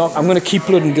 I'm going to keep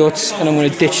blood and guts, and I'm going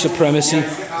to ditch supremacy.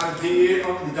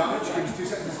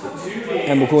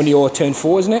 And we'll go into your turn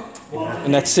 4, isn't it?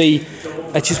 And let's see.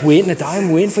 It's just waiting to die.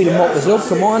 I'm waiting for you to mop this up.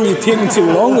 Come on, you're taking too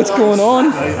long. What's going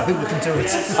on? I think we can do it.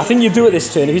 I think you do it this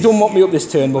turn. If you don't mop me up this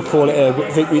turn, we'll call it a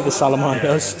victory at the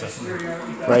Salamanders.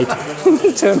 Right.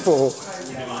 Turn 4.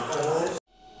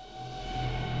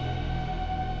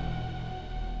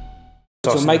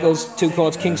 So Michael's 2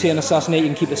 cards, Kingslayer and Assassinate. You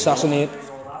can keep Assassinate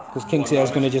because Kingslayer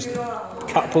is going to just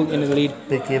catapult into the lead.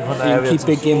 Big game hunter. You can keep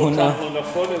Big Game Hunter.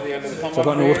 So I've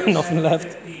got nothing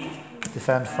left.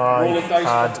 Defend 5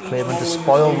 and claiming to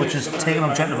spoil, which is taking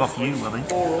objective off you, I think.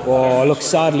 Oh, look,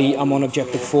 sadly, I'm on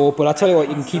objective 4, but I tell you what,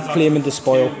 you can keep claiming to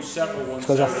spoil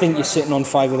because I think you're sitting on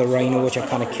 5 with a Rhino, which I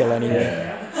kind of kill anyway.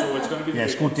 Yeah,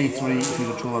 it's called D3 if you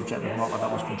control objective, not like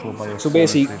that was controlled by us. So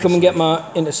basically, come and get my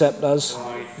interceptors,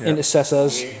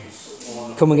 intercessors.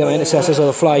 Come and get my intercessors or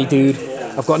the fly dude.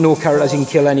 I've got no characters you can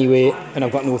kill anyway, and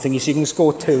I've got no thingy, so you can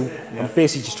score 2. I'm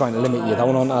basically just trying to limit you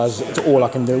down on as it's all I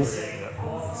can do.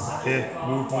 Okay,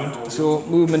 movement. So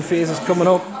movement phase is coming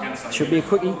up. Should be a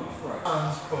quickie.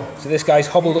 So this guy's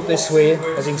hobbled up this way.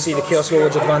 As you can see, the Chaos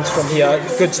Lord's advanced from here.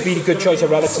 Good speedy, good choice of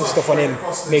relics and stuff on him.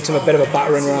 Makes him a bit of a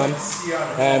battering ram.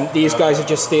 These guys have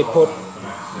just stayed put.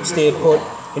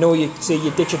 You know, you see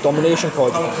you ditch a domination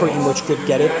card, you pretty much could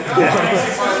get it.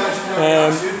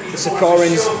 The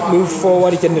Sicarans move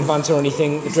forward, he didn't advance or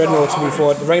anything. The Dreadnoughts move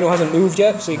forward. The Rhino hasn't moved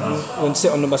yet, so you can go and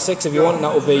sit on number 6 if you want, and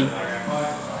that will be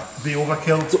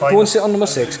overkill. Go and sit on number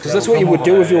 6, because that's what you would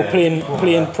do if you were playing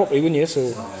properly, wouldn't you?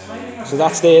 So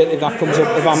that's there. If that comes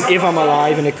up, if I'm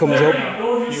alive and it comes up,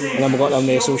 and then we got down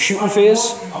there. So shooting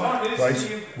phase.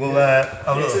 Right. We'll have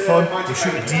a little fun. We'll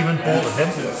shoot a demon bolt at him.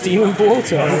 Demon bolt.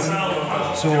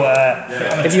 So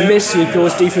if you miss, it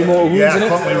goes D3 mortal wounds, yeah, isn't I it?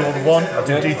 can't roll the 1. I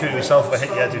do D3 to myself. If I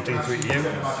hit you, I do D3 to you.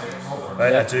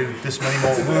 Right. I do this many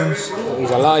mortal wounds.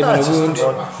 He's alive on a wound. No,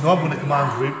 I'm going to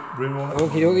command reroll.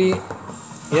 Okie dokie.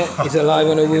 Yeah, he's alive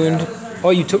on a wound. Oh,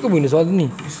 you took a wound as well, didn't he?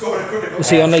 Was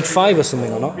he on like 5 or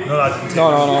something or not? No, I didn't.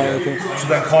 No. Okay. So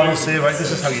then Con will say, right, this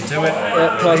is how you do it.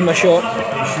 Yeah, plasma shot.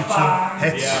 He shoots him,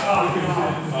 hits.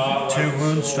 2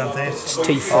 wounds, strength 8. It's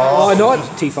T5. Oh, no,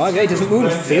 T5. Yeah, he doesn't wound.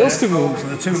 He fails to wound. So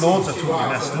the 2 lords are totally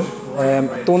messed up.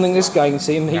 Don't think this guy can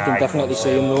see him. He can definitely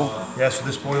see him though. Yeah, so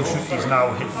this boy will shoot. He's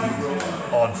now hitting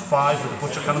on 5 with the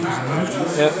butcher cannon because he moved.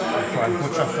 Yeah. Right,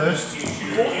 butcher first.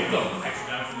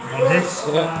 1 hit.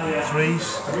 Yeah. 3s.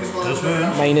 Does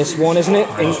wound. -1, isn't it?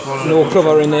 No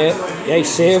cover in there. Yeah, he's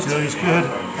saved. He's good.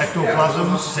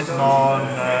 Ectoplasms hitting on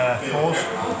 4s.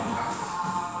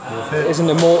 Isn't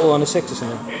a mortal on a 6 or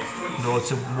something? No,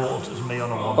 it's a mortal. It's me on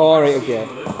a 1. Oh, right, okay.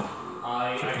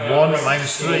 1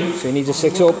 -3. So he needs a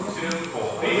 6 up.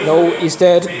 No, he's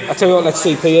dead. I tell you what, let's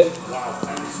CP it.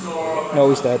 No,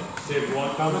 he's dead.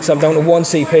 So I'm down to 1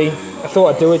 CP. I thought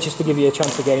I'd do it just to give you a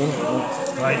chance to get in.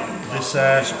 Right, this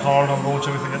Sicaran unloads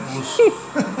everything at those.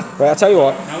 Right, I'll tell you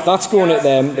what, that's going at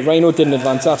them. The Rhino didn't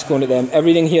advance, that's going at them.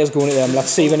 Everything here is going at them.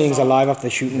 Let's see if anything's alive after the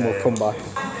shooting, we'll come back.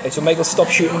 Right, so Michael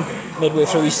stopped shooting midway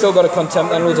through. He's still got a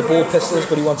contempt and loads of board pistols,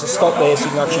 but he wants to stop there so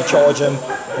you can actually charge him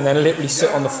and then literally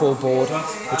sit on the full board,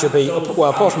 which will be, well,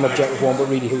 apart from objective 1, but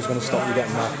really who's going to stop you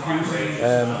getting that?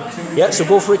 Yeah, so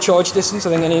go for a charge distance. I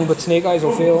think anything but Snake Eyes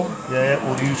will fail. Yeah,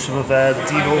 we'll use some of the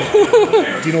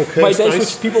Dino curse My dice,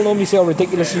 which people normally say are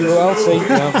ridiculously well, see,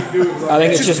 I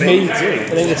think it's just me.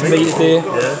 I think it's me today.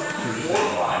 Yeah.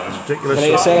 It's ridiculous.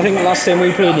 Like I said, I think the last time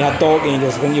we played and you had Dark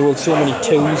Angels, I think you rolled so many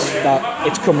 2s that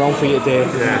it's come round for you today.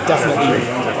 Yeah, definitely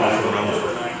come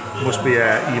round. Must be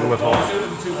evil at heart.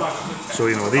 So,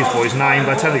 you know, these boys, 9,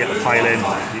 by the time they get the pile in,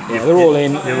 they're all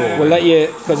in. We'll let you,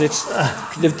 because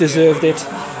they've deserved it.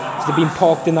 They've been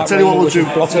parked in that Tell you what we'll do.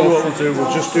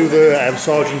 We'll just do the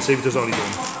sergeant, see if he does only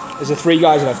done. Is there 3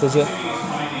 guys left, is it?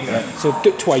 Yeah. So do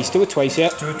it twice, yeah?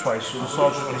 Do it twice. So the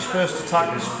sergeant, on his first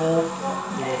attack is 4.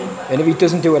 And if he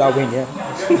doesn't do it, I'll win, yeah?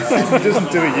 If he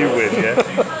doesn't do it, you win, yeah?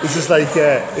 This is like,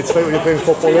 it's like when you're playing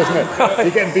football, isn't it?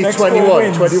 You're getting beat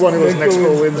 21. 21 who has next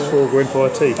goal wins for going for a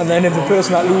tee. And then if the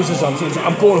person that loses, I'm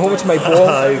going home to my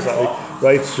ball. Exactly.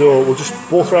 Right, so we'll just,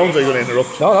 both rounds, are you going to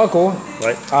interrupt? No, go.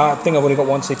 Right. I think I've only got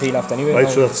 1 CP left anyway. Right,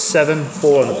 so that's 7,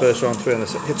 4 on the first round, 3 on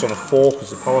the hits on a 4 because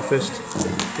the power fist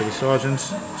for the sergeant.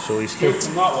 So he's hit.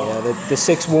 Yeah, the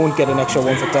 6 won't get an extra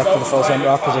 1 for death to the false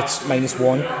emperor because it's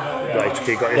 -1. Right,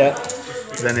 okay, got it. Yeah.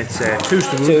 Then it's 2's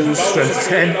to wound, strength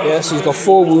 10. Yeah, so he's got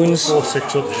 4 wounds. 4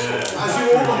 6-ups.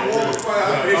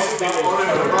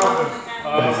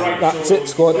 That's it,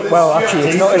 squad. Well, actually,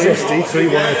 it's not, is it? D3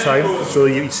 1 at a time. So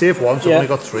you save 1, so I've only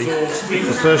got 3.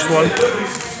 The first one,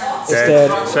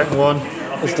 dead. Second one,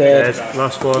 it's dead.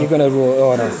 Last one, you're going to roll.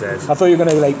 Oh no. Dead. I thought you were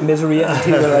going to like misery it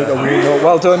until you were like a wound. No,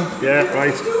 well done. Yeah,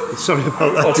 right. Sorry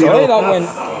about that. Sorry, that went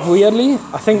weirdly.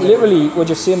 I think literally, we were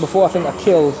just saying before, I think I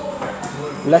killed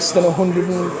less than 100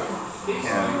 and...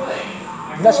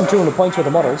 less than 200 points with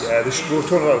the models. Yeah, this, we were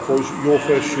talking about before, your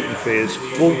first shooting phase.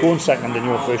 Going second in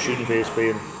your first shooting phase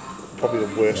being probably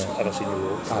the worst I've ever seen you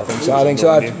roll. I think so.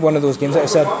 I had one of those games. Like I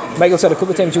said, Michael said a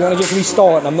couple of times, you want to just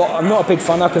restart, and I'm not a big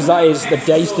fan of that because that is the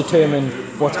dice determine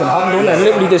what's going to happen. And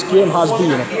literally, this game has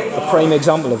been a prime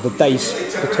example of the dice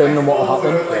determining what will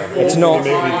happen. It's not.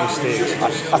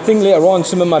 Mistakes. I think later on,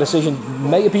 some of my decisions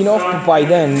Might have been off, but by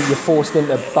then you're forced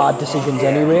into bad decisions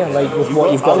anyway, like with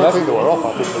what you've got left. I don't think they were off,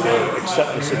 I think they were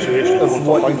accepting the situation of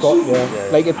what you've got,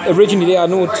 Like originally, I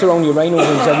know it's around your rhinos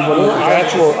and everybody. I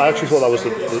actually thought that was the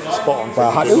spot on. But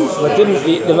I had to.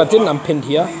 If I didn't, I'm pinned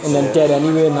here and then dead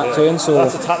anyway in that turn. So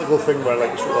that's a tactical thing where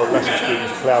like sort of less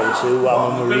experienced player would say, well,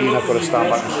 I'm a Marine, I've got to stand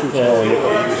back and shoot.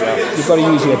 You've got to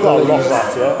use your ability. Lost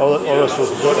that, or else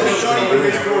you've got to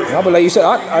yeah, but like you said,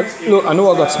 look, I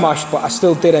know I got smashed, but I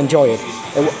still did enjoy it.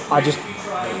 I just,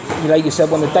 like you said,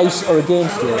 when the dice are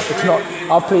against you, it's not.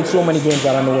 I've played so many games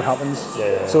that I know what happens.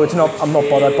 So it's not. I'm not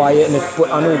bothered by it.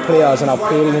 But I know players, and I've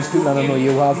played against people, and I know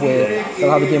you have, where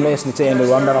they'll have a game list and it's the end of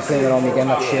the run, and I'm playing it on again.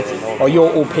 That's shit. Or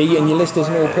you're OP and your list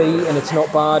isn't OP, and it's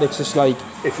not bad. It's just like.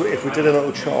 If we did a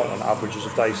little chart on averages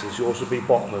of dices, yours would be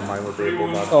bottom and mine would be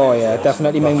above that. Oh yeah,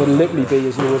 definitely. Mine would literally be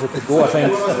as low as it could go, I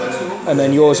think. And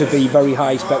then yours would be very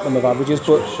high spectrum of averages.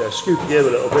 But scoop the game a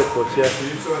little bit, but yeah.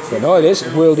 But no, it is.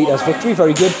 World Eater's victory,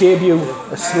 very good. Debut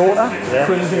a slaughter,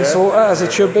 Crimson Slaughter, as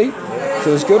it should be.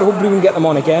 So it's good. Hopefully we can get them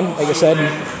on again. Like I said,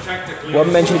 we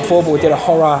haven't mentioned it before, but we did a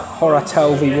horror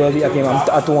Telvi World Eater game.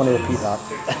 I don't want to repeat that.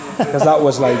 Because that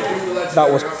was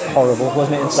horrible,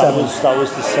 wasn't it? That was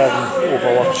the 7th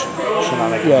Overwatch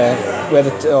shenanigans.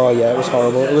 Yeah, it was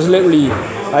horrible. It was literally,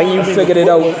 I think you figured it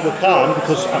out. We can,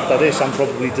 because after this I'm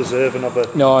probably deserving of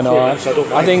it. No,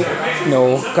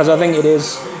 because I think it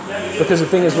is. Because the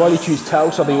thing is, while you choose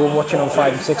Tel, so I'll be overwatching on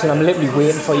 5 and 6, and I'm literally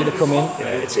waiting for you to come in. Yeah,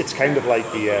 it's kind of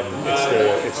like the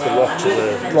it's the rock to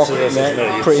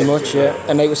the pretty much, yeah.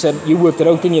 And like I said, you worked it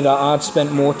out, didn't you? That I'd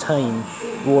spent more time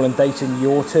rolling dice in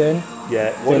your turn.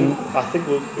 Yeah, I think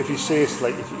if you say it's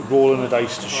like if you're rolling a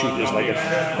dice to shoot is like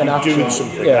an action, doing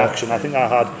something action. I think I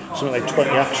had something like 20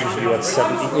 actions and you had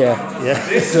 70. Yeah.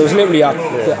 So it was literally I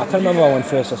can't remember I went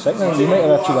first or second. You might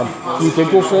have actually went. You did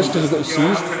go first because you got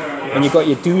seized. And you got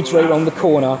your dudes right around the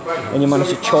corner, and you managed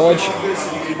to charge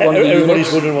one of the Everybody's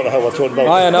units. wondering what the hell we're talking about.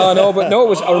 I know, but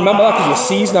no, I remember that because you're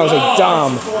seized, and I was like,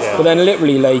 damn. But then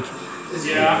literally, like,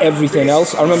 everything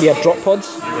else. I remember you had drop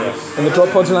pods, and the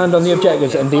drop pods land on the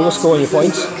objectives, and they were scoring your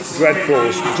points. Dread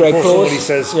claws. Somebody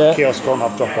says Chaos can't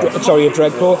have drop pods. Sorry, a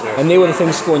dread claw, and they were the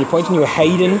things scoring your points, and you were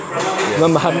hiding. I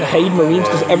remember having to hide Marines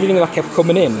because everything that kept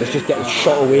coming in was just getting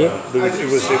shot away. It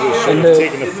was sort of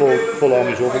taking the full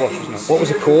army's Overwatch, wasn't it? What was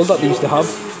it called that they used to have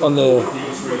on the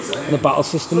battle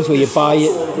systems where you buy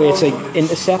it, where it's like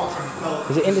intercept?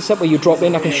 Is it intercept where you drop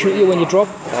in? I can shoot you when you drop.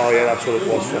 Oh yeah, that's what it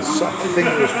was. I think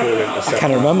it was called intercept. I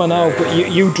can't remember now, but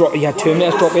you had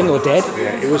Terminators drop in, they were dead.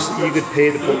 Yeah, it was. You could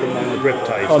pay to put them on the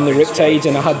Riptides. On the Riptides,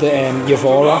 and I had the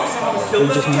Yavora. Who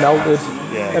just melted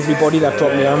everybody that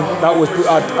dropped me on. That was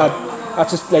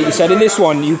that's just like you said in this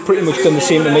one. You pretty much done the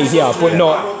same to me here, but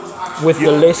not with the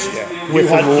list. With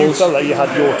the rules. You felt like you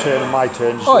had your turn and my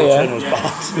turn. Your turn was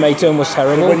bad. My turn was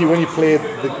terrible. When you play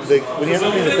when you have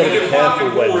to be careful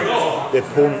when the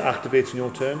opponent activates in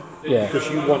your turn. Yeah. Because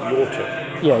you want your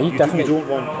turn. Yeah, you definitely. You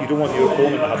don't want your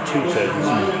opponent to have 2 turns.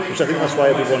 Which I think that's why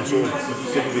everyone sort of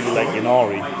didn't really like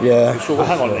Inari. Yeah. So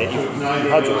hang on, mate. You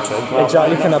had your turn.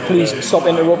 Exactly. Can I please stop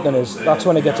interrupting us? That's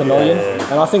when it gets annoying.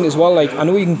 And I think as well, like I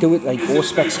know you can do it like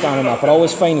spec scan and that, but I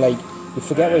always find like you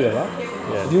forget where you're at.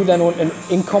 If you then want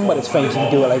in combat, it's fine. You can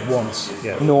do it like once.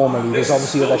 Normally, there's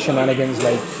obviously other shenanigans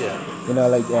like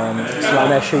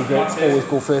Slanesh who always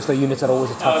go first, or units that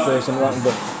always attack first and that.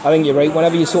 But I think you're right.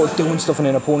 Whenever you're sort of doing stuff in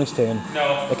an opponent's turn,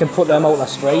 it can put them out of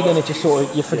stride, and it just sort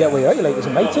of you forget where you're at. You're like, is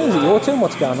it my turn? Is it your turn?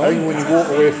 What's going on? I think when you walk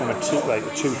away from a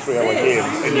 2-3 hour game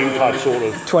and you've had sort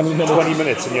of 20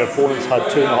 minutes and your opponent's had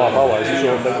 2.5 hours, you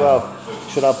sort of think, well,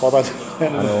 should I have bothered? I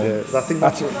think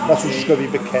that's what you just got to be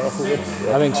a bit careful with.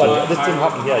 I think so. But this didn't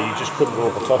happen here. You just couldn't go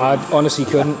over top. I honestly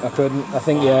couldn't. I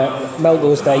think melt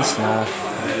those dice. Nah.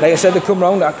 Like I said, they come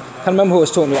round. I can't remember who I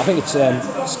was talking to. I think it's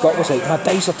Scott was like, my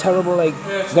dice are terrible. Like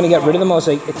I'm gonna get rid of them. I was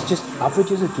like, it's just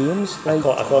averages of games. Like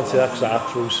I can't say that because I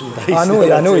threw some dice. I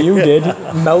know you did.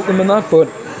 Melt them and that, but.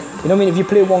 You know what I mean? If you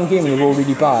play one game and you roll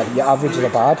really bad, your averages are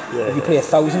bad. Yeah. If you play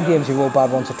 1,000 games, you roll bad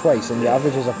once or twice, and your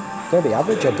averages are going to be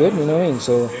average or good. You know what I mean?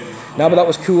 So, but that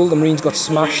was cool. The Marines got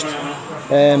smashed.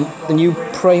 The new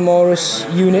Primoris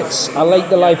units. I like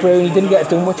the Librarian. He didn't get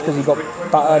done much because he got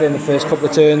battered in the first couple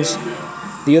of turns.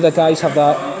 The other guys have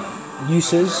that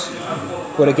uses.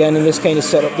 But again, in this kind of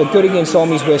setup, they're good against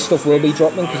armies where stuff will be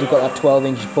dropping because you've got that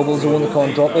 12-inch bubble zone they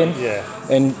can't drop in. Yeah.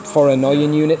 And for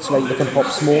annoying units, like they can pop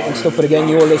smoke and stuff. But again,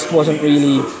 your list wasn't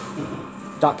really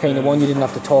that kind of one. You didn't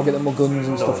have to target them with guns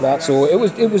and stuff like that. So it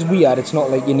was weird. It's not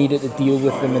like you needed to deal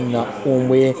with them in that own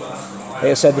way. Like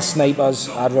I said, the snipers,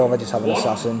 I'd rather just have an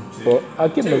assassin. But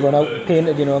I'd give them a run out,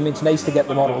 painted, you know. I mean, it's nice to get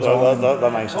the models on.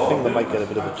 That makes, I think they might get a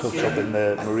bit of a touch up in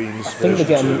the Marines. I think they're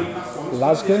getting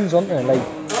las guns, aren't there? Like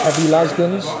heavy las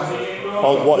guns.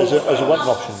 Oh, what is it as a weapon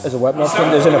option? As a weapon option.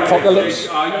 There's an Apocalypse.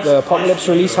 The Apocalypse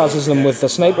release has them with the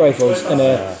sniper rifles, and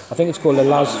I think it's called a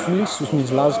las fleece, which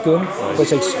means las gun.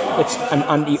 But it's an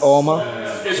anti-armor.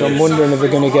 So I'm wondering if they're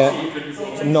going to get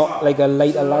not like a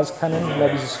lighter las cannon,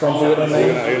 maybe it's a strength 8 or 9.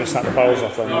 You're going to snap the barrels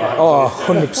off them. Oh,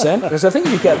 100%. Because I think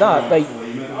you get that. Like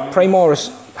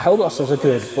Primoris Hellblasters are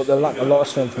good, but they lack a lot of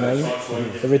strength 9.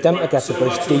 The Redemptor gets it, but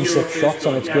it's D6 shots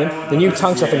on its gun. The new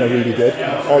tanks I think are really good.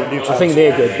 I think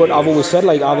they're good, but I've always said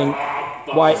like I think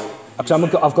why. Because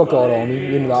I've got Guard Army,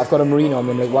 you know that, I've got a Marine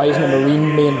Army, like why isn't a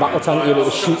Marine main battle tank able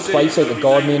to shoot twice like a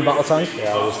Guard main battle tank?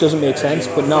 It doesn't make sense,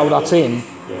 but now that's in,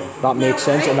 that makes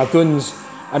sense, and their guns,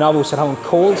 and I've always said how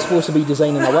Cole's supposed to be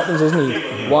designing their weapons, isn't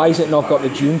he? Why has it not got the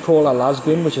Dunecrawler las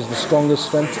gun, which is the strongest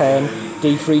strength 10,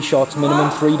 D3 shots,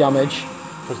 minimum 3 damage?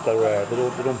 Because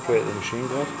they don't break the machine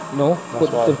gun. No,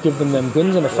 but they've given them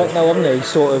guns in effect now, haven't they?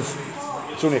 Sort of.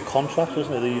 It's only a contract,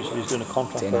 isn't it? He's doing a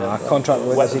contract. Contract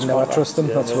with us, you never trust him,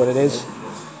 that's what it is.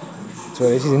 That's what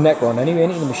it is. He's a Necron anyway,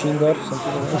 ain't he? The machine god.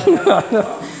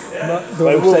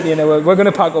 Don't upset you now. We're going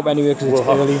to pack up anyway because it's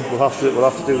early. We'll have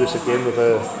to do this again with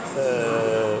a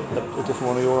different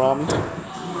one of your armies.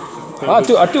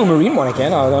 I'd do a Marine one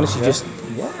again. I'd honestly just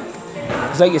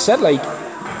because like you said, like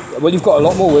well, you've got a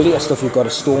lot more Willier stuff. You've got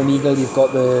a Storm Eagle. You've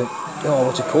got the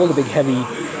what's it called? The big heavy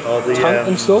tank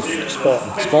and stuff.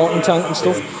 Spartan tank and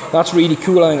stuff. That's really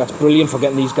cool. I think that's brilliant for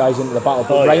getting these guys into the battle.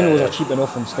 But Rhinos are cheap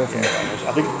enough and stuff. And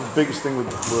I think the biggest thing with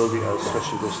World Eaters,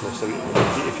 especially this list,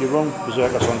 if you run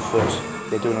Berserkers on foot,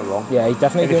 they're doing it wrong. Yeah, he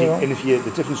definitely doing it wrong. And if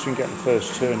the difference between getting the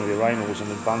first turn with your Rhinos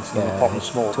and advancing them and popping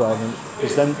small, 12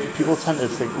 is then people tend to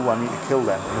think, oh, I need to kill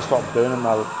them, and they start burning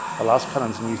their las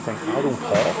cannons, and you think, I don't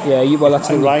care. Yeah, well, that's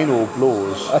the Rhino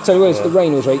blows. I tell you what, it's the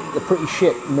Rhinos, right? They're pretty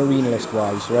shit Marine list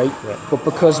wise, right? Yeah. But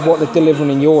because what they're delivering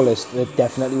in your list, they're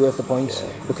definitely worth the points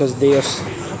because they're.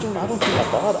 I don't think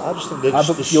they're bad. I just think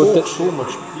they're so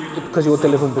much. Because you're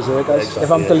delivering Berserkers. Exactly,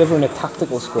 if I'm delivering a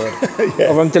tactical squad, or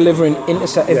if I'm delivering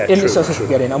intercessors to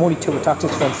get in, I'm only 2 attacks,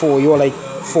 it's strength 4. You're like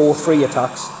 4, 3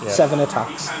 attacks, 7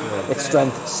 attacks. It's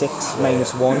strength 6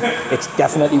 -1. It's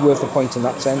definitely worth the points in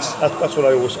that sense. That's what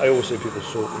I always say. People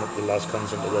soaking up the las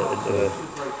cans into the.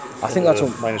 I think that's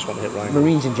what -1 hit Rhino.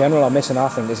 Marines in general are missing. I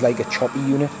think is like a choppy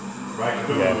unit.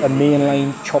 A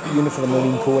mainline choppy unit for the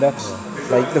Marine Codex.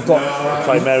 Like they've got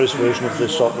the Primaris version of the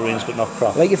Salt Marines, but not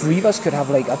crap. Like if Reavers could have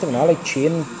like I don't know, like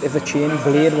chain. If the chain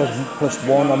blade was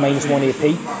 +1 or -1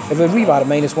 AP, if a Reaver had a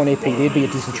 -1 AP, they'd be a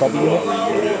decent choppy unit.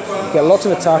 Get lots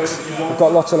of attacks. They've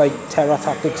got lots of like terror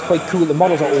tactics. Quite cool. The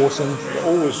models are awesome. They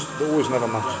always never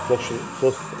match fluff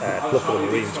for the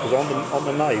Marines because on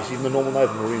the knives, even the normal knife,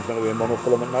 the Marines went away a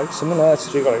monofilament knife. Something like that.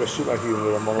 So you got like a superhuman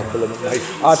with a monofilament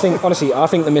knife. I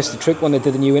think they missed the trick when they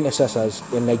did the new intercessors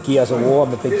in like Gears of War.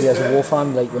 I'm a big Gears of War fan.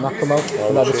 Like when that come out,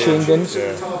 and had the chain guns.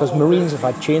 Because Marines have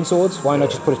had chain swords. Why not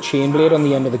just put a chain blade on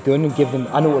the end of the gun and give them?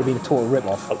 I know it would be a total rip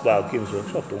off. Well, Games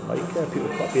Workshop don't like people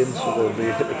copying, so they'll be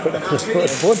hypocritical.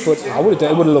 But I would have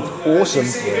done. It would have looked awesome.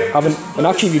 And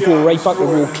actually, if you go right back to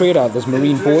Rogue Trader, there's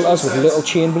Marine bolters with little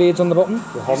chain blades on the bottom.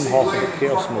 The half of the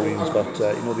Chaos Marines got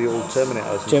the old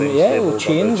Terminators. With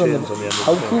chains on the end.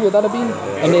 How cool would that have been?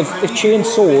 And if chain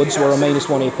swords were a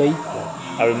 -1 AP.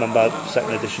 I remember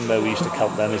second edition where we used to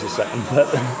count them as a second, but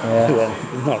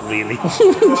not really.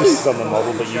 Just on the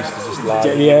model, but used to just lie.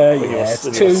 It's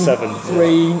 2,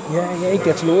 3. He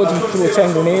gets loads and throw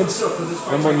 10 grenades.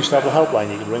 Remember when you used to have the helpline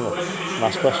you could ring up and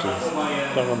ask questions?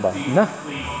 Don't remember. Nah.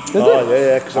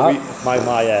 Because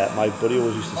my buddy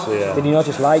always used to say. Did he not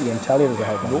just lie to you and tell you it was a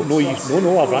helpline?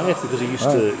 No, I rang it because he used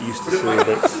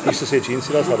to say Gene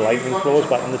Sealers had lightning claws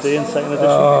back in the day in second edition.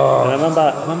 And I remember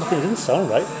thinking it didn't sound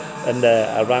right. And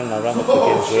I rang up the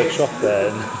Games Workshop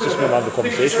and just remember having a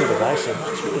conversation with the guy.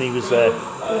 And he was,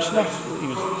 he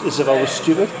was as if I was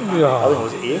stupid. I think I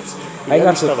was 8.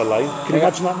 That's a line. Can you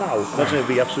imagine that now? Imagine it'd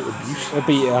be absolute abuse.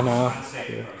 I know.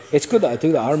 It's good that I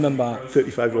do that. I remember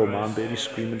 35-year-old man baby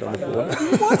screaming down the floor.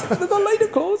 What? They've got lighter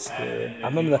claws? I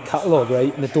remember the catalogue,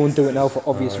 right? And they don't do it now for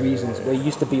obvious reasons. Where you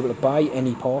used to be able to buy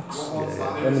any parts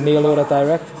on the mail order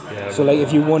direct. So like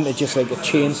if you wanted just like a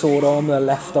chainsaw arm, the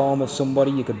left arm of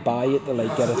somebody, you could buy it to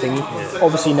like get a thingy.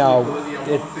 Obviously now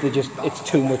it's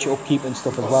too much upkeep and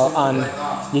stuff as well, and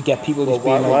you get people just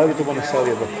being why would they want to sell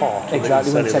you the part?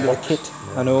 Exactly, when they sell you a kit.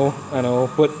 I know.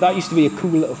 But that used to be a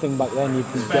cool little thing back then. You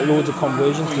could get loads of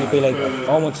conversions. And you'd be like,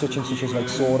 I want such and such as like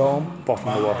sword arm. Apart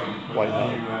from the white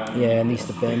metal. Yeah, and used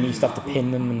to have to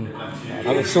pin them. And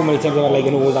I mean, so many times I had like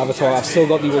an old avatar. I've still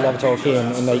got the old avatar key,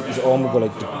 and like his arm would go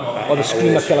like, or the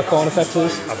Screamer Killer Corn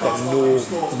effectors. I've got no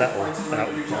metal.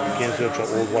 Games will drop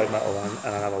old white metal,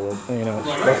 and I never will. You know,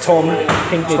 but Tom,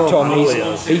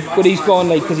 he's gone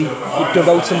like because he dug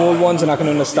out some old ones, and I can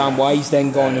understand why he's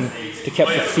then gone and to keep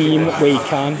the theme where he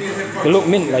can. They look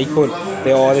mint like, but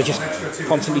they're just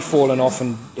constantly falling off.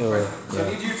 And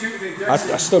I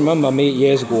still remember my mate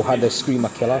years ago had a Screamer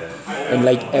Killer, and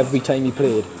like every time he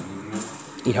played,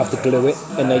 he'd have to glue it,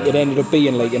 and like it ended up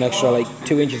being like an extra like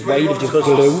 2 inches wide of just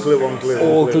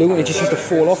glue, and it just used to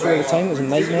fall off all the time. It was a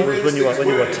nightmare. When you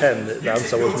were 10, the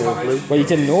answer was more glue. Well, you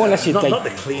didn't know unless you not to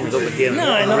clean it up again.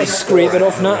 No, not scrape it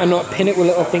off, and not pin it with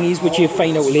little thingies, which you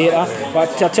find out later.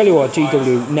 But I tell you what,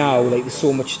 GW now, like there's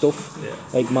so much stuff.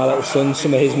 Like my little son,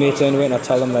 some of his mates into it, and I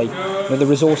tell them like, you know, the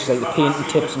resources, like the painting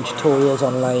tips and tutorials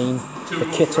online. The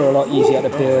kits are a lot easier to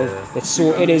build.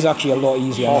 It is actually a lot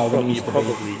easier now than it used to be.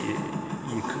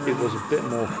 It was a bit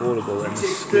more affordable, and the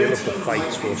scale of the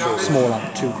fights were sort of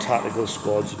smaller. 2 tactical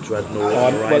squads, a dreadnought,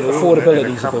 well,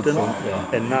 affordability is a big thing.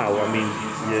 Yeah. And now, I mean,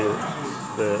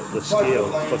 the scale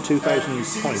for 2,000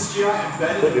 points,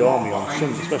 put the army on,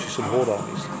 especially some horde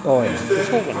armies. Oh yeah. It's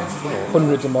talking,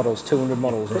 hundreds of models, 200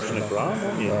 models. Pushing a grand,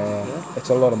 aren't you? Yeah. It's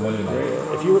a lot of money now.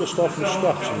 If you were to start from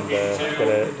scratch and get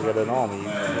an army,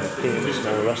 paints and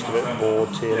all the rest of it,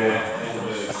 board, table.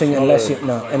 I think unless you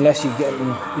get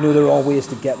them, you know, there are ways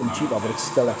to get them cheaper, but it's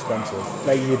still expensive.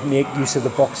 Like you'd make use of the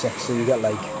box sets, so you get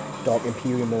like Dark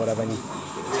Imperium or whatever, and you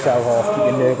sell half, keep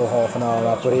your Nurgle half and all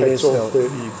that. But it is still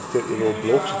 30-year-old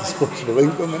blokes with disposable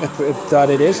income in it. That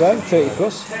it is, 30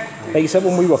 plus. Like you said,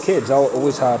 when we were kids, I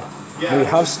always had. We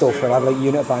have stuff where I have like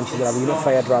unit banshees, I have unit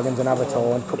fire dragons and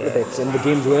avatar and a couple of bits, and the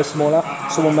games were smaller.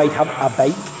 Someone might have a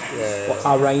bike or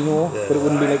a rhino, but it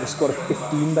wouldn't be like a squad of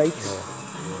 15 bikes.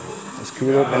 It's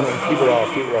cool. And people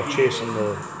are chasing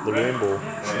the rainbow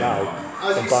now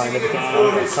and buying everything. Kind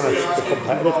of the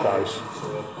competitive guys.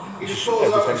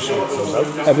 Everything comes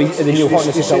out. The new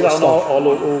hotness is out of stock. Our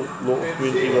local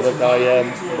community with a guy,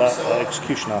 that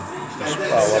executioner.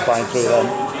 We're buying through them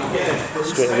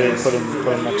straight away and put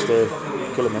him next to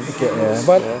Killerman.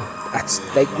 But that's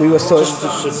like we were so.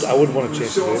 I wouldn't want to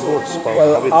chase the rainbow.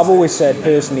 Well, I've always said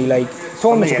personally, like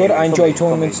tournaments are good. I enjoy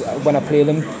tournaments when I play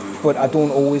them, but I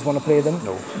don't always want to play them.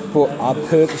 No. But I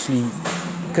purposely,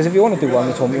 because if you want to do well in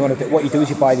the tournament, what you do is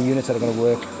you buy the units that are going to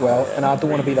work well. And I don't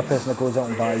want to be the person that goes out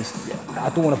and buys. I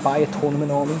don't want to buy a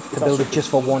tournament army to build it just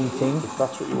for one thing. If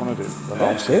that's what you want to do, then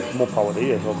that's it. More power to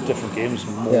you. There's different games,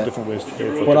 more different ways to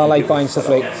play. But I like buying stuff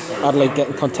like, I'd like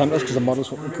getting Contemptors because the model's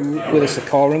fucking cool. With a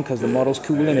Sakaran because the model's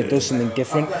cool and it does something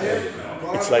different.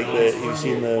 It's like you've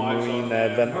seen the Marine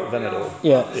Venador.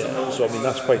 Yeah. So I mean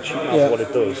that's quite cheap for what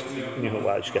it does. And you know,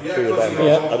 well, I just get 3 of them.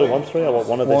 Yeah. I don't want 3. I want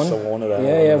one of this or one of them.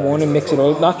 Yeah, one and mix it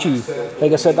all. Actually,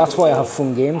 like I said, that's why I have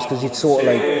fun games because it's sort of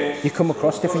like you come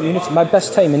across different units. My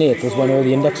best time in 8th was when all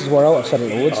the indexes were out. I've said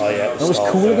it loads. Oh, yeah, it was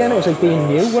cool again. It was like being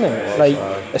new, wasn't it? Like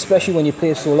especially when you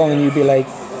play so long and you'd be like.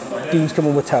 Dean's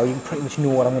coming with Tau, you pretty much know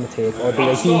what I'm going to take. Or it'd be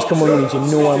like, Dean's coming with Marines, you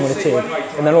know what I'm going to take.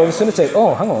 And then all of a sudden it's like,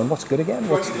 oh, hang on, what's good again?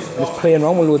 And it's playing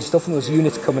around with loads of stuff and there's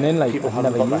units coming in like people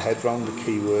haven't got their head round the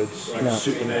keywords,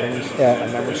 suiting things. Yeah.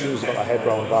 And then as soon as they got their head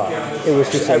round that, it was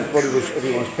just like... everyone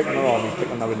was picking their army,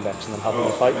 picking their index and then having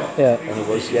a fight. Yeah. And it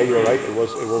was, you're right, it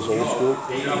was old school.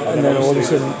 And then all of a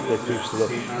sudden...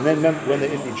 And then when they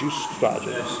introduced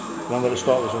stratagems, remember the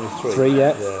start was only 3? 3,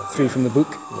 yeah. 3 from the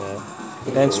book. Yeah.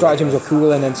 And then stratagems were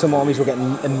cool, and then some armies were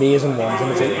getting amazing ones,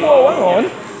 and it's like, whoa, hang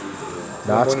on.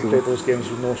 That's cool. When you play those games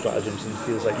with no stratagems, and it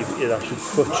feels like your actual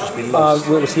foot just been lost.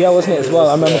 It was here, wasn't it, as well?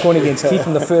 I remember going against Keith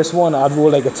in the first one, I'd roll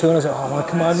like a turn, I was like, oh, my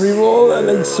command reroll, and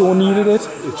I so needed it.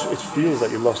 It feels like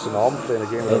you lost an arm playing a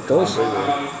game with it does.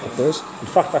 It does. In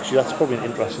fact, actually, that's probably an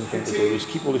interesting thing to do, is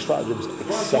keep all the stratagems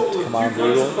except command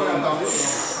reroll.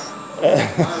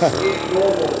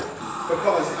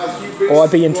 Or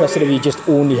I'd be interested if you just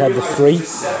only had the 3.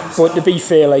 But to be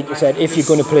fair, like you said, if you're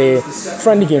going to play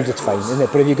friendly games, it's fine, isn't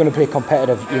it? But if you're going to play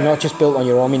competitive, you're not just built on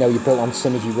your army now, you're built on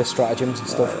synergy with stratagems and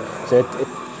stuff. So it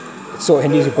sort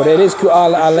of hinders it. But it is cool.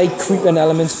 I like creeping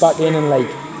elements back in and like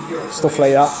stuff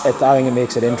like that. I think it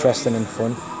makes it interesting and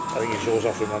fun. I think you always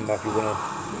have to remember if you're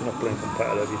not playing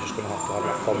competitive, you're just going to have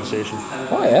that conversation.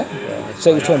 Oh yeah. It's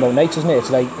like we're talking about nights, isn't it?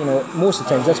 It's like, you know, most of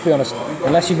the times, let's be honest,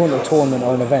 unless you're going to a tournament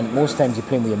or an event, most times you're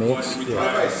playing with your mates.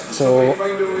 Yeah. So,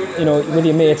 you know, with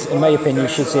your mates, in my opinion, you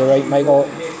should say, right, Michael,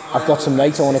 I've got some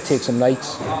nights, I want to take some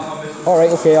nights.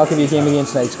 Alright, okay, I'll give you a game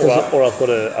against Knights. Or I've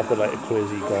got like a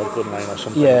crazy god gun line or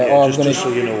something. Yeah, or I'm going to so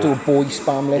you know, do a boy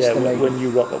spam list. Yeah, and like, when you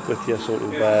rock up with your sort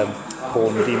of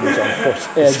corn demons on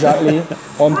foot. Yeah, exactly.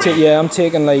 I'm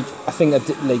taking like, I think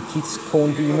like Keith's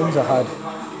Corn Demons I had,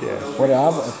 what did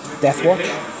I have? Death Watch.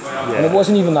 Yeah. And it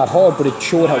wasn't even that hard, but it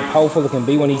showed how powerful it can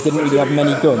be when he didn't really have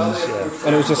many guns. Yeah.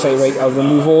 And it was just like, right, I'll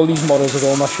remove all these models with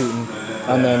all my shooting.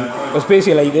 And then it was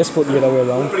basically like this, but the other way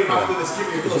around. Yeah.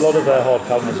 There's a lot of hard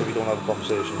counters if you don't have a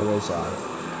conversation. There is,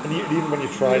 and even when you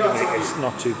try it, it's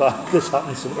not too bad. This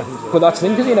happens sometimes. But that's the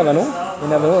thing, because you never know. You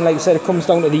never know. And like I said, it comes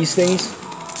down to these things.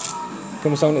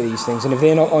 And if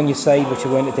they're not on your side, which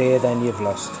you weren't today, then you've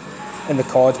lost. And the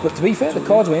cards. But to be fair, the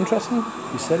cards were interesting.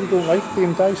 You said you don't like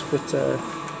game dice, but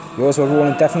yours were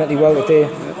rolling definitely well today.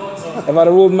 If I'd have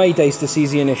rolled my dice to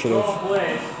seize the initiative,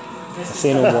 I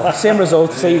say no more. Same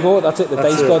result, there you go, that's it, the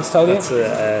dice gods tell you. That's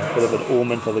a bit of an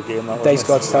omen for the game. That dice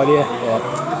gods tell you,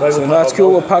 yeah. Right, so that's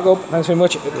cool, we'll pack up. Thanks very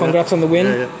much, congrats on the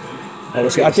win.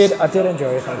 I did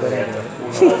enjoy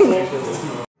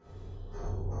it,